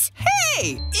nuts.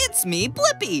 Hey, it's me,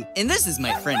 Blippi, and this is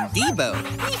my friend D.BO.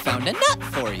 We found a nut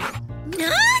for you.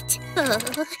 Nut? Oh,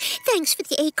 thanks for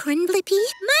the acorn, Blippi.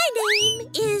 My name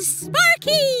is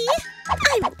Sparky.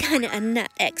 I'm kind of a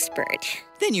nut expert.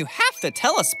 Then you have to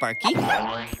tell us, Sparky.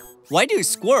 Why do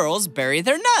squirrels bury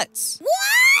their nuts?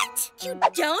 What? You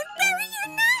don't bury your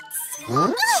nuts?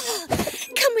 Huh?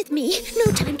 Come with me.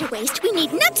 No time to waste. We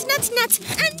need nuts, nuts, nuts,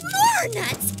 and more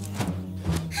nuts.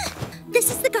 This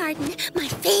is the garden, my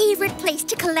favorite place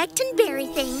to collect and bury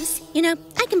things. You know,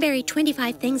 I can bury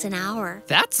 25 things an hour.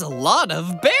 That's a lot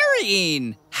of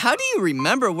burying. How do you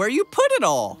remember where you put it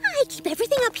all? I keep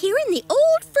everything up here in the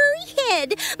old furry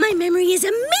head. My memory is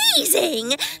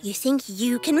amazing. You think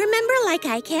you can remember like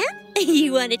I can?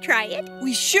 You want to try it?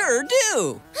 We sure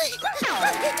do.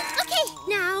 Okay,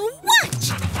 now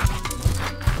watch.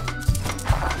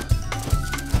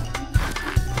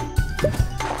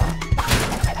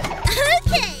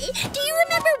 Okay, do you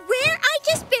remember where I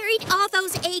just buried all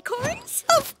those acorns?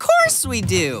 Of course we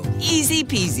do. Easy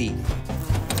peasy.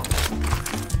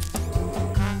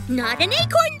 Not an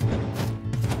acorn.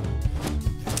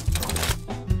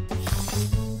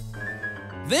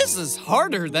 This is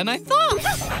harder than I thought.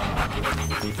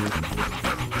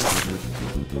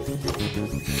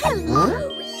 Hello,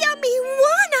 yummy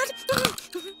walnut.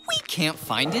 We can't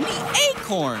find any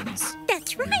acorns.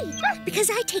 That's right, because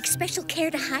I take special care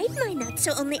to hide my nuts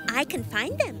so only I can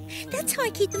find them. That's how I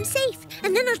keep them safe.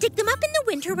 And then I'll dig them up in the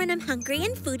winter when I'm hungry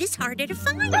and food is harder to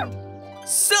find.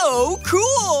 So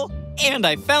cool! And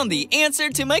I found the answer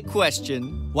to my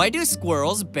question. Why do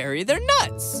squirrels bury their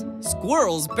nuts?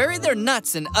 Squirrels bury their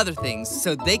nuts and other things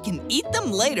so they can eat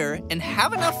them later and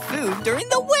have enough food during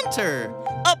the winter.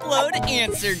 Upload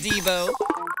answer, D.BO.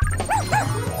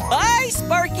 Bye,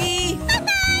 Sparky! Bye-bye!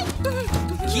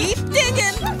 keep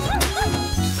digging.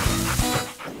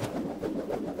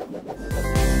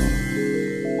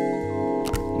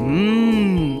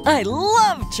 I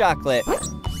love chocolate.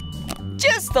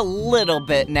 Just a little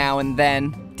bit now and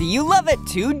then. Do you love it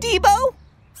too, D.BO?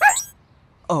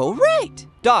 Oh, right.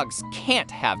 Dogs can't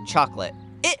have chocolate.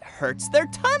 It hurts their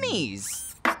tummies.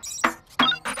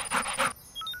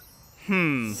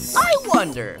 I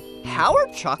wonder, how are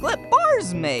chocolate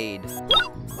bars made?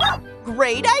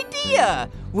 Great idea!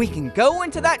 We can go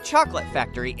into that chocolate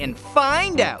factory and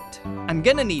find out. I'm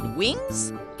gonna need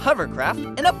wings, hovercraft,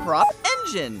 and a prop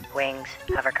engine. Wings,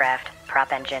 hovercraft,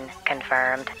 prop engine,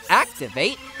 confirmed.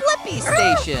 Activate Blippi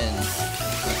Station.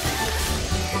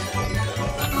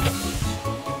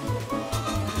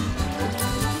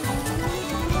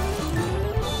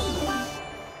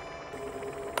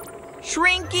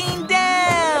 Shrinking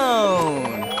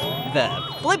down! The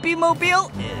BlippiMobile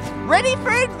is ready for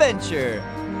adventure.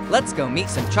 Let's go meet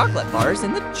some chocolate bars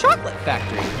in the chocolate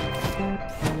factory.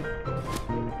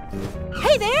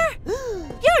 Hey there!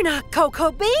 You're not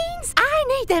cocoa beans! I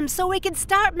need them so we can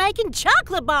start making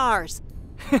chocolate bars.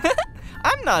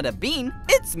 I'm not a bean,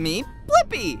 it's me,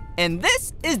 Blippi, and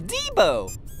this is D.BO.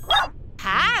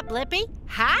 Hi, Blippi.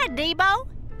 Hi, D.BO.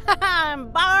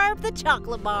 I'm Barb the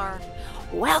Chocolate Bar.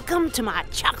 Welcome to my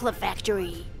chocolate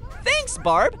factory. Thanks,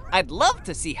 Barb. I'd love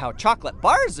to see how chocolate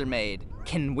bars are made.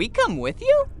 Can we come with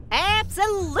you?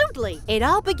 Absolutely. It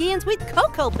all begins with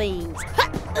cocoa beans.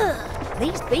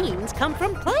 These beans come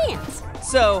from plants.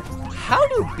 So, how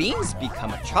do beans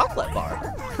become a chocolate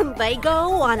bar? They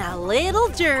go on a little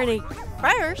journey.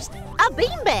 First, a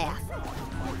bean bath.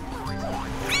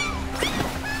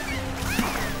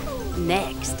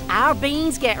 Next, our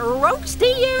beans get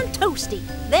roasty and toasty.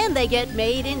 Then they get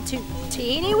made into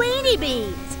teeny-weeny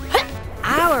beans.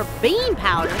 Our bean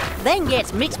powder then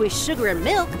gets mixed with sugar and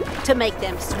milk to make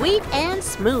them sweet and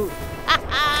smooth.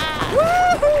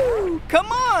 Woohoo!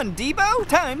 Come on, D.BO,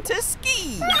 time to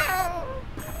ski.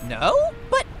 No?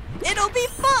 But it'll be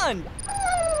fun.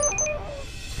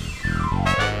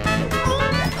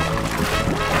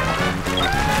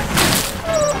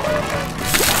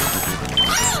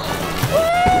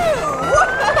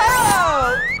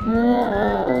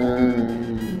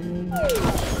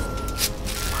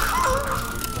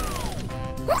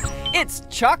 It's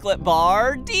chocolate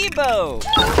bar D.BO.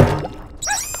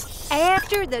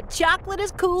 After the chocolate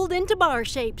is cooled into bar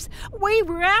shapes, we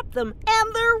wrap them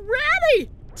and they're ready.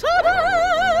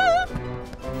 Ta-da!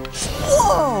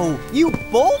 Whoa! You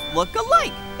both look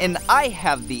alike, and I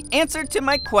have the answer to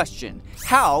my question.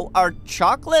 How are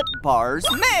chocolate bars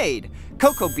made?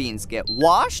 Cocoa beans get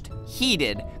washed,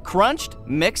 heated, crunched,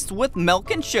 mixed with milk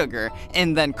and sugar,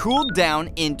 and then cooled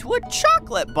down into a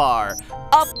chocolate bar.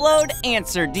 Upload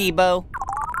answer, D.BO.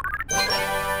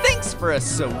 Thanks for a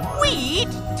sweet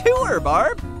tour,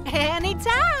 Barb.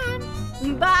 Anytime.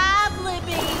 Bye,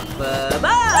 Blippi.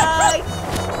 Bye-bye.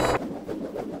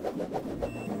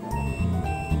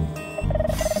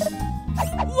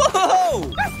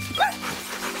 Whoa!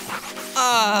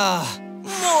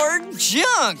 More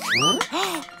junk.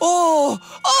 Oh,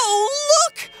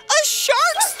 look! A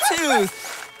shark's tooth!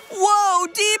 Whoa,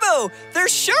 D.BO, there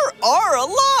sure are a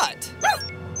lot.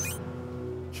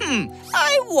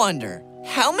 I wonder,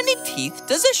 how many teeth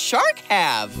does a shark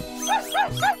have?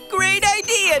 Great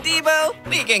idea, D.BO.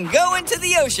 We can go into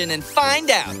the ocean and find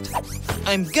out.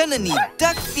 I'm gonna need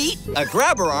duck feet, a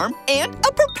grabber arm, and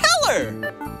a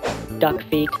propeller. Duck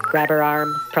feet, grabber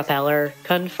arm, propeller,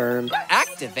 confirmed.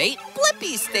 Activate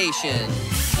Blippi Station.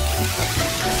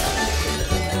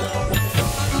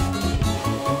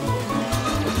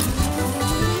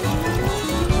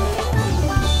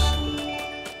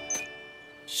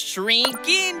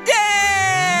 Shrinking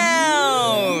down!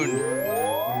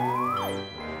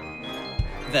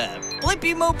 The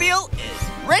BlippiMobile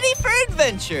is ready for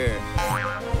adventure.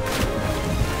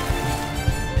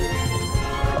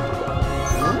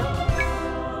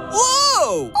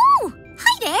 Whoa! Oh,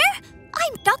 hi there.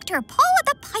 I'm Dr. Paula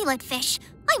the Pilotfish.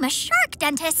 I'm a shark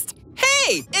dentist.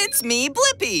 Hey, it's me,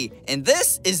 Blippi, and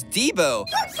this is D.BO.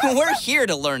 We're here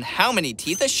to learn how many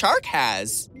teeth a shark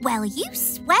has. Well, you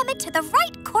swam into the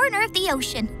right corner of the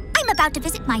ocean. I'm about to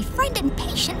visit my friend and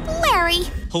patient, Larry.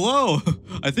 Hello.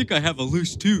 I think I have a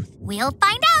loose tooth. We'll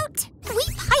find out. We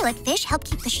pilotfish help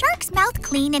keep the shark's mouth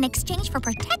clean in exchange for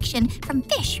protection from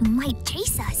fish who might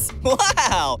chase us.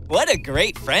 Wow, what a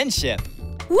great friendship.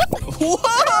 Whoop.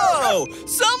 Whoa!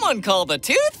 Someone call the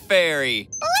Tooth Fairy.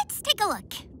 Let's take a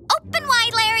look. Open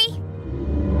wide, Larry.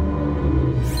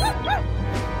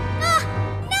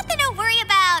 Nothing to worry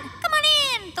about. Come on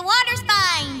in. The water's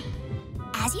fine.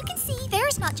 As you can see, there's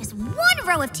there's not just one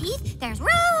row of teeth. There's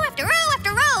row after row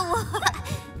after row.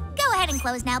 Go ahead and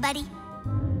close now, buddy.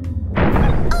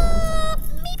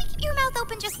 Maybe keep your mouth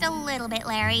open just a little bit,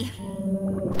 Larry.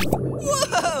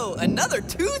 Whoa! Another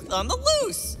tooth on the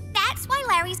loose! That's why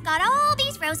Larry's got all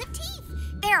these rows of teeth.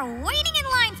 They're waiting in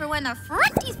line for when the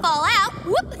front teeth fall out,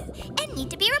 and need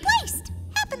to be replaced.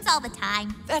 Happens all the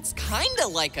time. That's kinda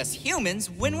like us humans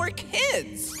when we're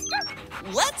kids.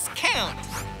 Let's count.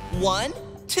 1,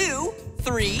 2,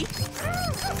 3,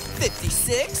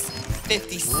 56,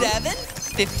 57,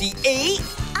 58.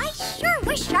 I sure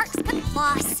wish sharks could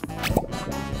floss.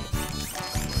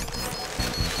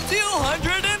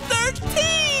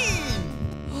 213!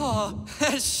 Oh,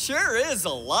 that sure is a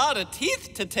lot of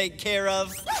teeth to take care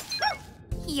of.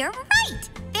 You're right.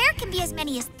 There can be as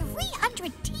many as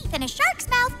 300 teeth in a shark's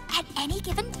mouth at any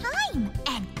given time.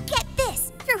 And get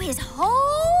this, through his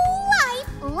whole life,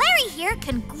 Larry here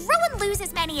can grow and lose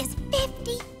as many as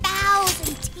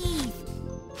 50,000 teeth.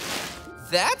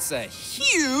 That's a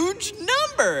huge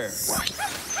number.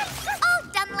 All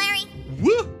done, Larry.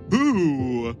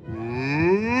 Woohoo!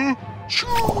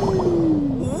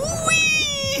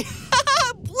 Whee!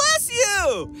 Bless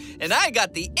you! And I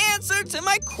got the answer to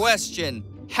my question.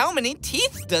 How many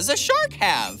teeth does a shark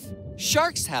have?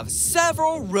 Sharks have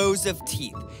several rows of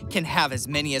teeth, can have as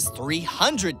many as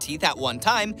 300 teeth at one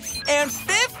time, and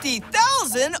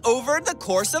 50,000 over the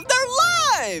course of their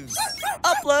lives.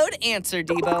 Upload answer,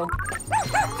 D.BO.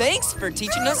 Thanks for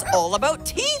teaching us all about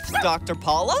teeth, Dr.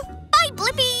 Paula. Bye,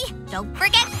 Blippi. Don't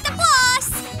forget to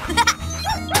floss.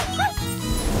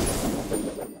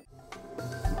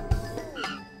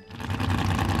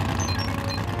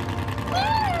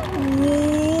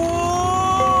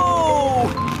 Whoa!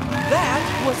 That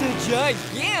was a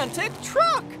gigantic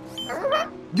truck.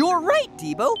 You're right,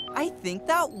 D.BO. I think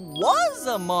that was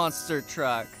a monster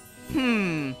truck.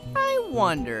 I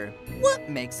wonder, what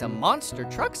makes a monster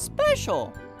truck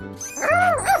special?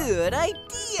 Good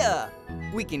idea.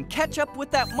 We can catch up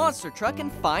with that monster truck and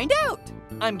find out.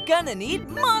 I'm gonna need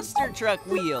monster truck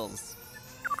wheels.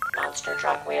 Monster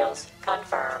truck wheels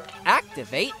confirmed.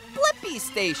 Activate Blippi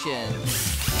Station.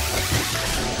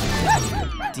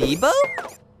 D.BO?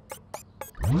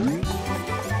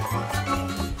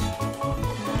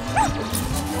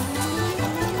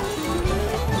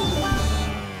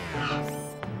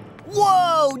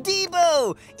 Whoa,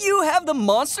 D.BO! You have the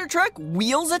monster truck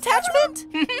wheels attachment?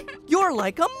 You're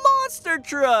like a monster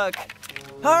truck.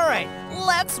 All right,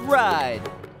 let's ride.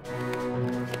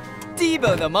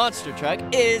 D.BO the monster truck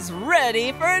is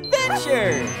ready for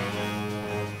adventure.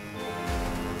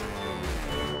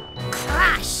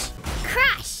 Crash!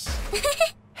 Crash!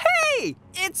 Hey,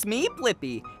 it's me,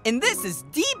 Blippi, and this is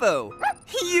D.BO.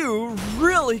 You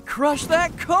really crushed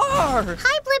that car.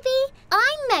 Hi, Blippi.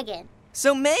 I'm Megan.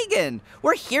 So, Megan,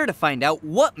 we're here to find out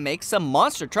what makes a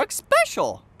monster truck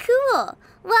special. Cool.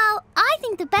 Well, I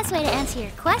think the best way to answer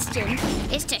your question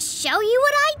is to show you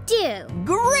what I do.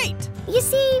 Great! You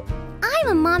see, I'm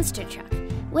a monster truck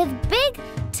with big,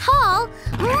 tall,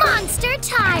 monster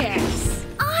tires.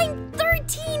 I'm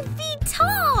 13 feet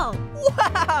tall.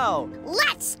 Wow!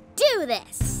 Let's do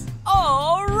this.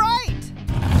 All right!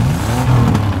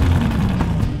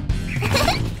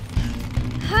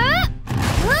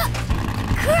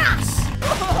 Crash!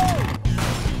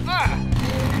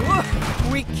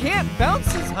 We can't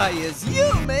bounce as high as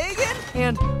you, Megan.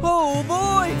 And, oh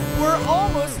boy, we're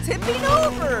almost tipping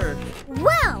over.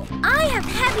 Well, I have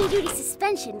heavy-duty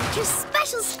suspension, which are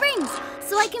special springs,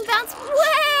 so I can bounce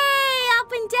way up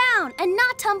and down and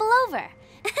not tumble over.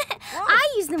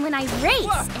 I use them when I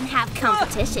race and have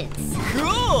competitions.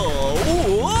 Cool!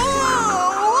 Whoa!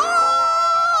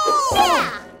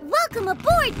 Yeah! Welcome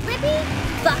aboard, Blippi!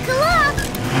 Buckle up!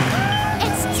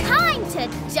 It's time to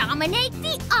dominate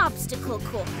the obstacle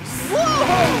course. Whoa!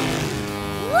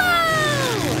 Wow!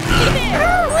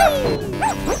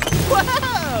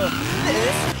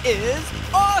 This is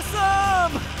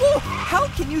awesome! Woo! How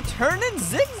can you turn and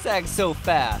zigzag so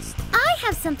fast? I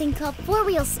have something called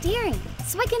four-wheel steering,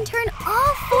 so I can turn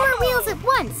all four wheels at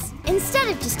once, instead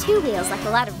of just two wheels like a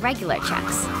lot of regular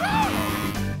trucks.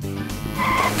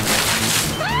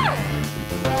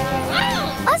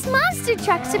 Us monster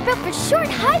trucks are built for short,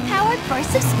 high-powered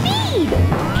bursts of speed.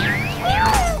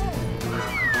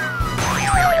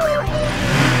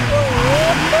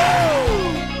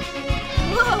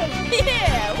 Whoa,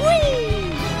 yeah,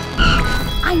 whee!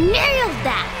 I nailed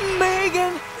that!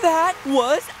 Megan, that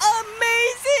was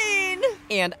amazing!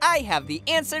 And I have the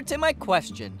answer to my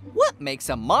question. What makes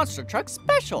a monster truck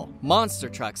special? Monster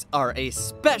trucks are a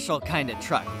special kind of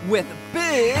truck with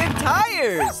big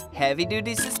tires,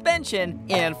 heavy-duty suspension,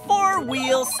 and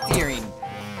four-wheel steering.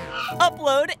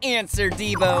 Upload answer,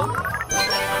 D.BO.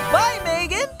 Bye,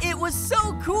 Megan. It was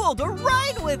so cool to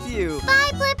ride with you.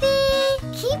 Bye, Blippi.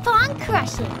 Keep on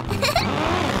crushing.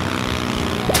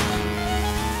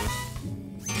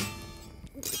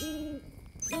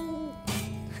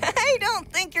 I don't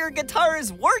think your guitar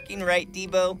is working right,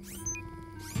 D.BO.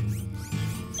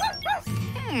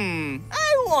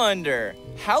 I wonder,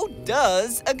 how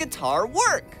does a guitar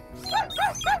work?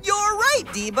 You're right,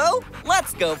 D.BO.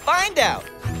 Let's go find out.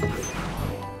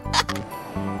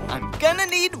 I'm gonna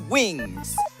need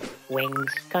wings.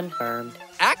 Wings confirmed.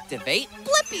 Activate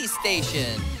Blippi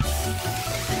Station.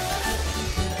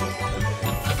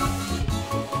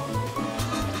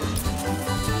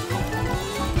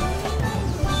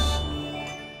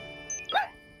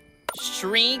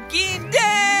 Shrinking down!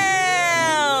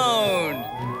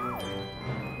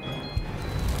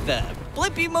 The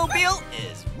BlippiMobile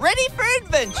is ready for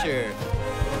adventure.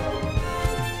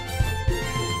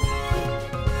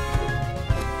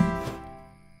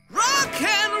 Rock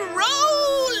and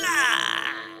roll!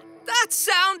 That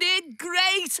sounded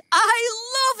great. I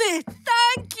love it.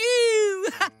 Thank you.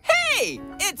 Hey,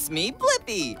 it's me,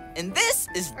 Blippi, and this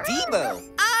is D.BO.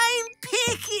 I'm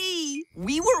picky.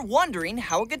 We were wondering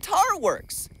how a guitar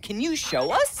works. Can you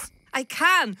show us? I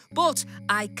can, but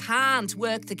I can't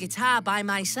work the guitar by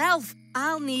myself.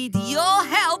 I'll need your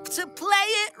help to play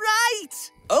it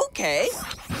right. Okay.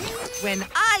 When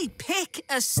I pick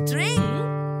a string,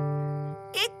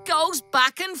 it goes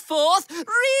back and forth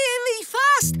really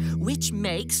fast, which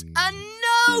makes a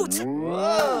note.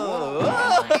 Whoa,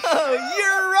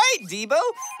 you're right, D.BO.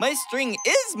 My string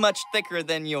is much thicker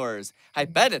than yours. I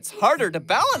bet it's harder to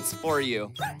balance for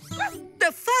you.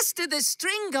 The faster the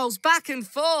string goes back and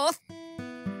forth,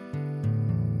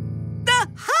 the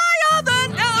higher the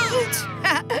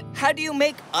note. How do you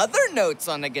make other notes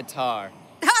on a guitar?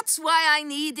 That's why I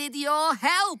needed your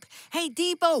help. Hey,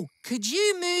 D.BO, could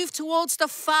you move towards the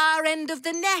far end of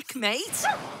the neck, mate?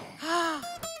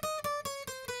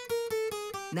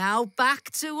 Now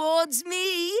back towards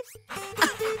me.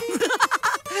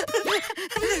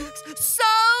 Solo!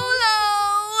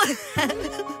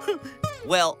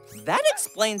 Well, that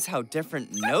explains how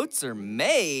different notes are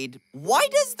made. Why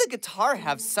does the guitar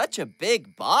have such a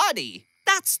big body?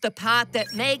 That's the part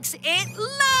that makes it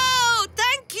loud.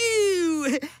 Thank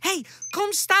you. Hey,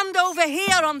 come stand over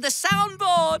here on the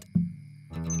soundboard.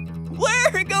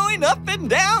 We're going up and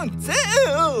down,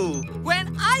 too.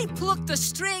 When I pluck the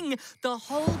string, the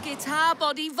whole guitar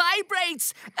body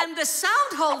vibrates, and the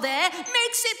sound hole there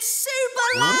makes it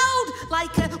super loud,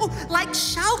 like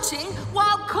shouting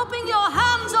while cupping your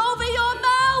hands over your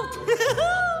mouth.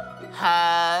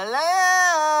 Hello.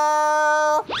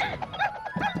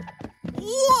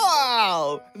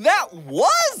 Wow, that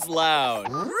was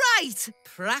loud. Right.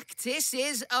 Practice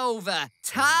is over.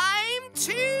 Time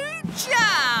to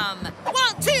jam.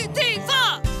 1, 2, 3,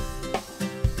 4.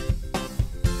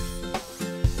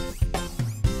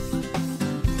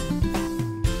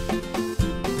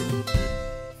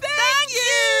 Thank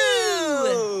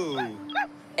you!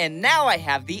 And now I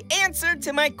have the answer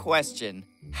to my question.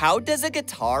 How does a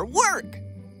guitar work?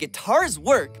 Guitars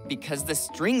work because the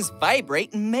strings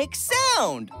vibrate and make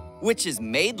sound, which is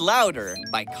made louder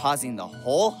by causing the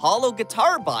whole hollow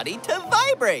guitar body to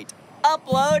vibrate.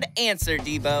 Upload answer,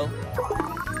 D.BO.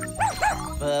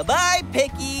 Bye-bye,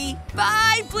 Picky.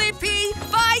 Bye, Blippi.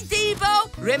 Bye, D.BO.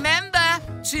 Remember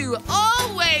to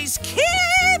always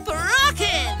keep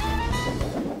rocking.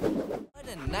 What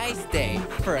a nice day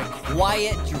for a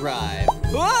quiet drive.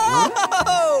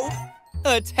 Whoa!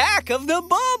 Attack of the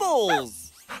bubbles.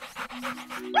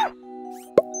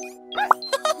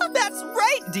 That's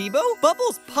right, D.BO.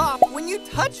 Bubbles pop when you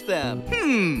touch them.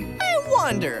 I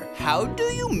wonder, how do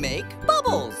you make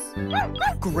bubbles?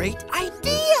 Great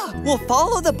idea! We'll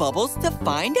follow the bubbles to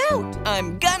find out.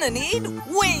 I'm gonna need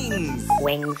wings.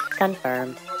 Wings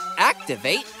confirmed.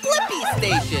 Activate Blippi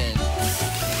Station.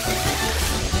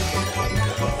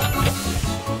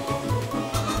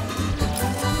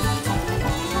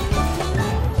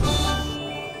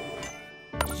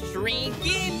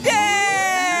 Shrinking down!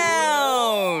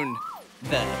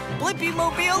 The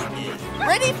BlippiMobile is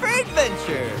ready for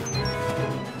adventure.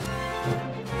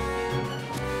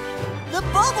 The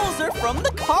bubbles are from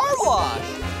the car wash.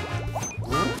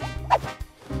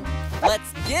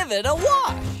 Let's give it a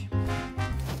wash.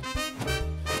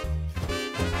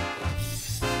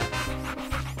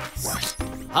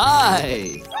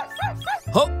 Hi.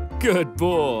 Good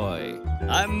boy.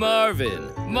 I'm Marvin.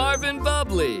 Marvin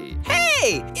Bubbly.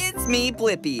 Hey, it's me,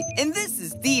 Blippi, and this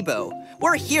is D.BO.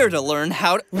 We're here to learn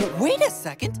how to... Wait a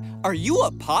second. Are you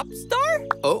a pop star?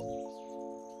 Oh.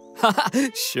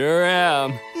 Sure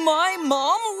am. My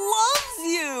mom loves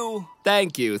you.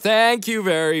 Thank you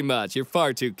very much. You're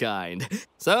far too kind.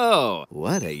 So,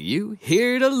 what are you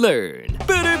here to learn?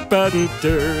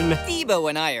 D.BO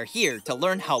and I are here to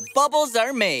learn how bubbles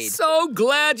are made. So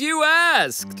glad you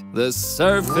asked. The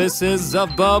surfaces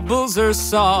of bubbles are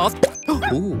soft,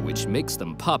 which makes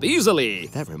them pop easily.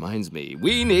 That reminds me,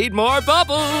 we need more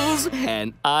bubbles.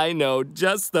 And I know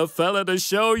just the fella to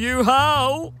show you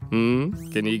how.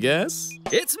 Can you guess?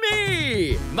 It's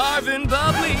me, Marvin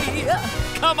Bubbly.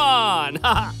 Come on.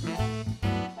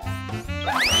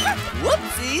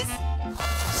 Whoopsies.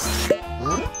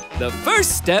 The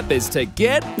first step is to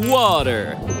get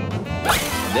water.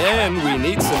 Then we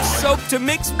need some soap to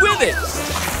mix with it.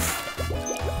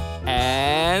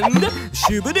 And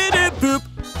shoo-ba-dee-doo-boop.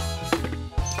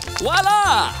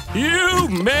 Voila! You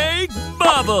make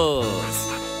bubbles.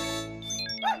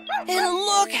 And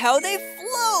look how they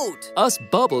float. Us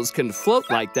bubbles can float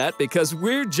like that because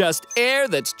we're just air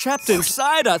that's trapped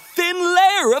inside a thin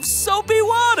layer of soapy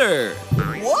water.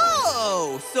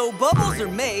 Whoa! So bubbles are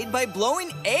made by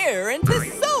blowing air into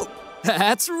soap.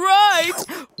 That's right!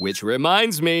 Which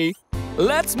reminds me,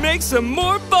 let's make some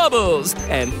more bubbles.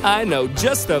 And I know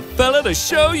just the fella to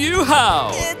show you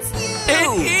how. It's you!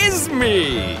 It is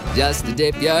me! Just to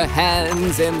dip your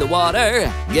hands in the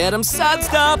water, get them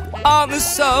sudsed up on the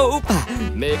soap.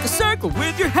 Make a circle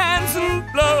with your hands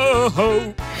and blow.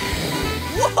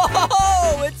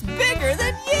 Whoa! It's bigger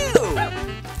than you!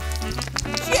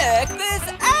 Check this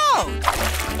out!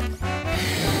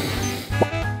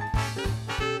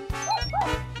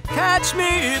 Catch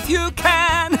me if you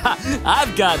can!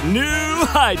 I've got new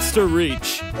heights to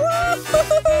reach.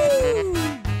 Woo-hoo-hoo-hoo!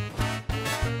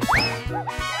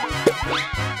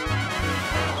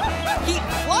 Keep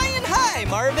flying high,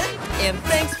 Marvin! And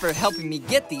thanks for helping me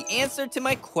get the answer to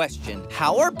my question.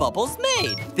 How are bubbles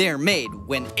made? They're made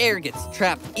when air gets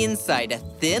trapped inside a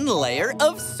thin layer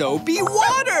of soapy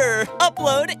water.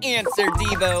 Upload answer,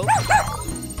 D.BO.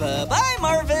 Bye-bye,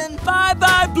 Marvin.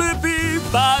 Bye-bye, Blippi.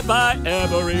 Bye-bye,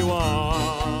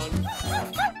 everyone.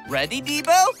 Ready,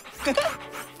 D.BO?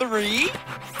 3,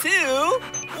 2,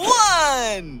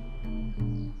 1.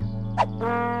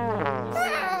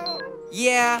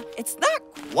 Yeah, it's not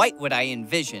quite what I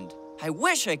envisioned. I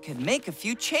wish I could make a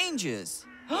few changes.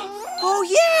 Oh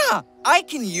yeah, I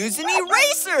can use an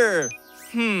eraser.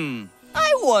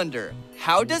 I wonder,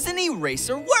 how does an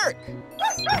eraser work?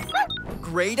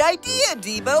 Great idea,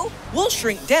 D.BO. We'll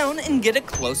shrink down and get a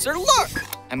closer look.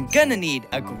 I'm gonna need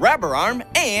a grabber arm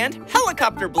and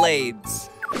helicopter blades.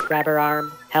 Grabber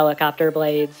arm, helicopter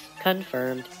blades,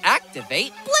 confirmed.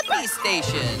 Activate Blippi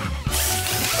Station.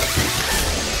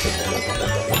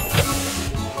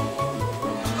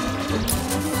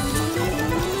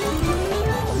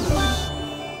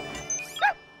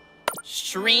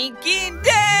 Shrinking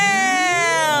down!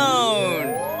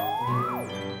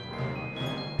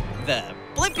 The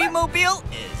BlippiMobile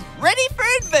is ready for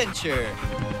adventure.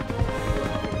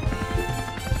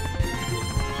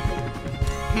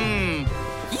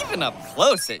 Even up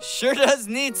close, it sure does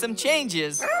need some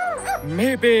changes.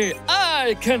 Maybe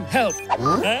I can help.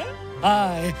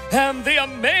 I am the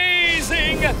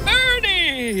amazing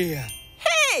Ernie!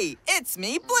 Hey, it's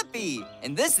me, Blippi,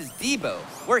 and this is D.BO.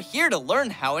 We're here to learn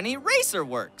how an eraser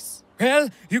works. Well,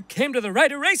 you came to the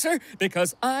right eraser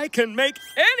because I can make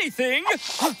anything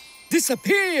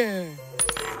disappear.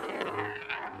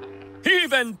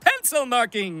 Even pencil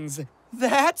markings.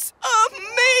 That's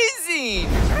amazing!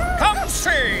 Come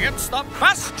see, it's the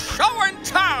best show in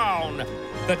town!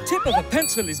 The tip of a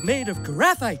pencil is made of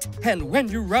graphite, and when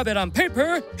you rub it on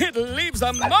paper, it leaves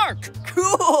a mark.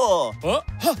 Cool!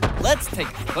 Let's take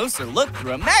a closer look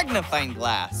through a magnifying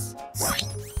glass.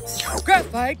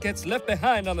 Graphite gets left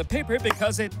behind on the paper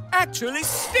because it actually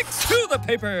sticks to the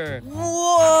paper.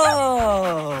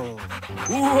 Whoa!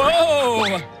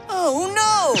 Whoa! Oh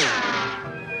no!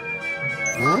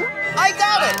 I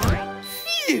got it!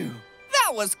 Phew!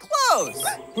 That was close!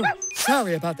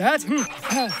 Sorry about that.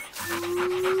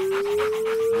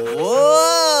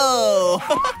 Whoa!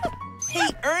 Hey,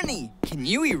 Ernie, can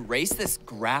you erase this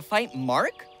graphite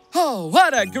mark? Oh,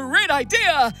 what a great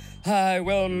idea! I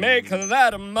will make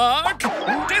that mark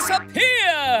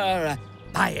disappear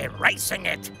by erasing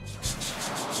it.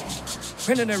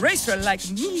 When an eraser like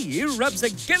me rubs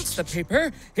against the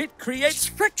paper, it creates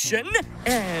friction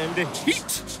and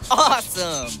heat.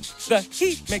 Awesome! The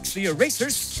heat makes the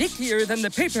eraser stickier than the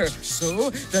paper,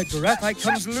 so the graphite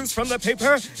comes loose from the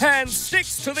paper and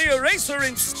sticks to the eraser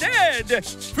instead.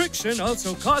 Friction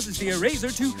also causes the eraser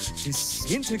to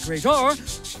disintegrate or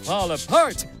fall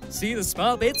apart. See the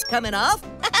small bits coming off?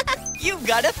 You've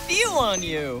got a few on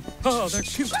you. Oh, they're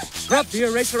cute. Rub the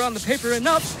eraser on the paper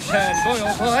enough, and boy,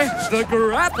 oh boy, the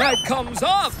graphite comes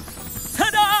off.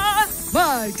 Ta-da!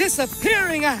 My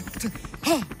disappearing act.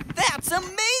 That's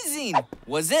amazing!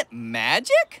 Was it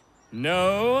magic?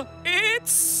 No,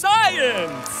 it's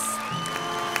science!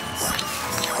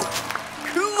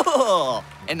 Cool!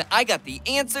 And I got the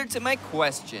answer to my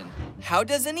question. How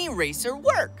does an eraser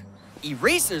work?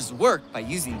 Erasers work by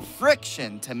using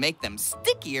friction to make them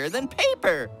stickier than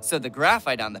paper, so the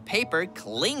graphite on the paper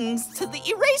clings to the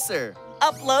eraser.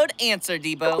 Upload answer,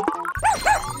 D.BO.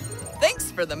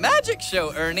 Thanks for the magic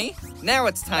show, Ernie. Now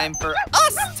it's time for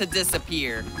us to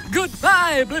disappear.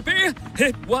 Goodbye, Blippi.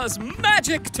 It was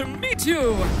magic to meet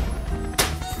you.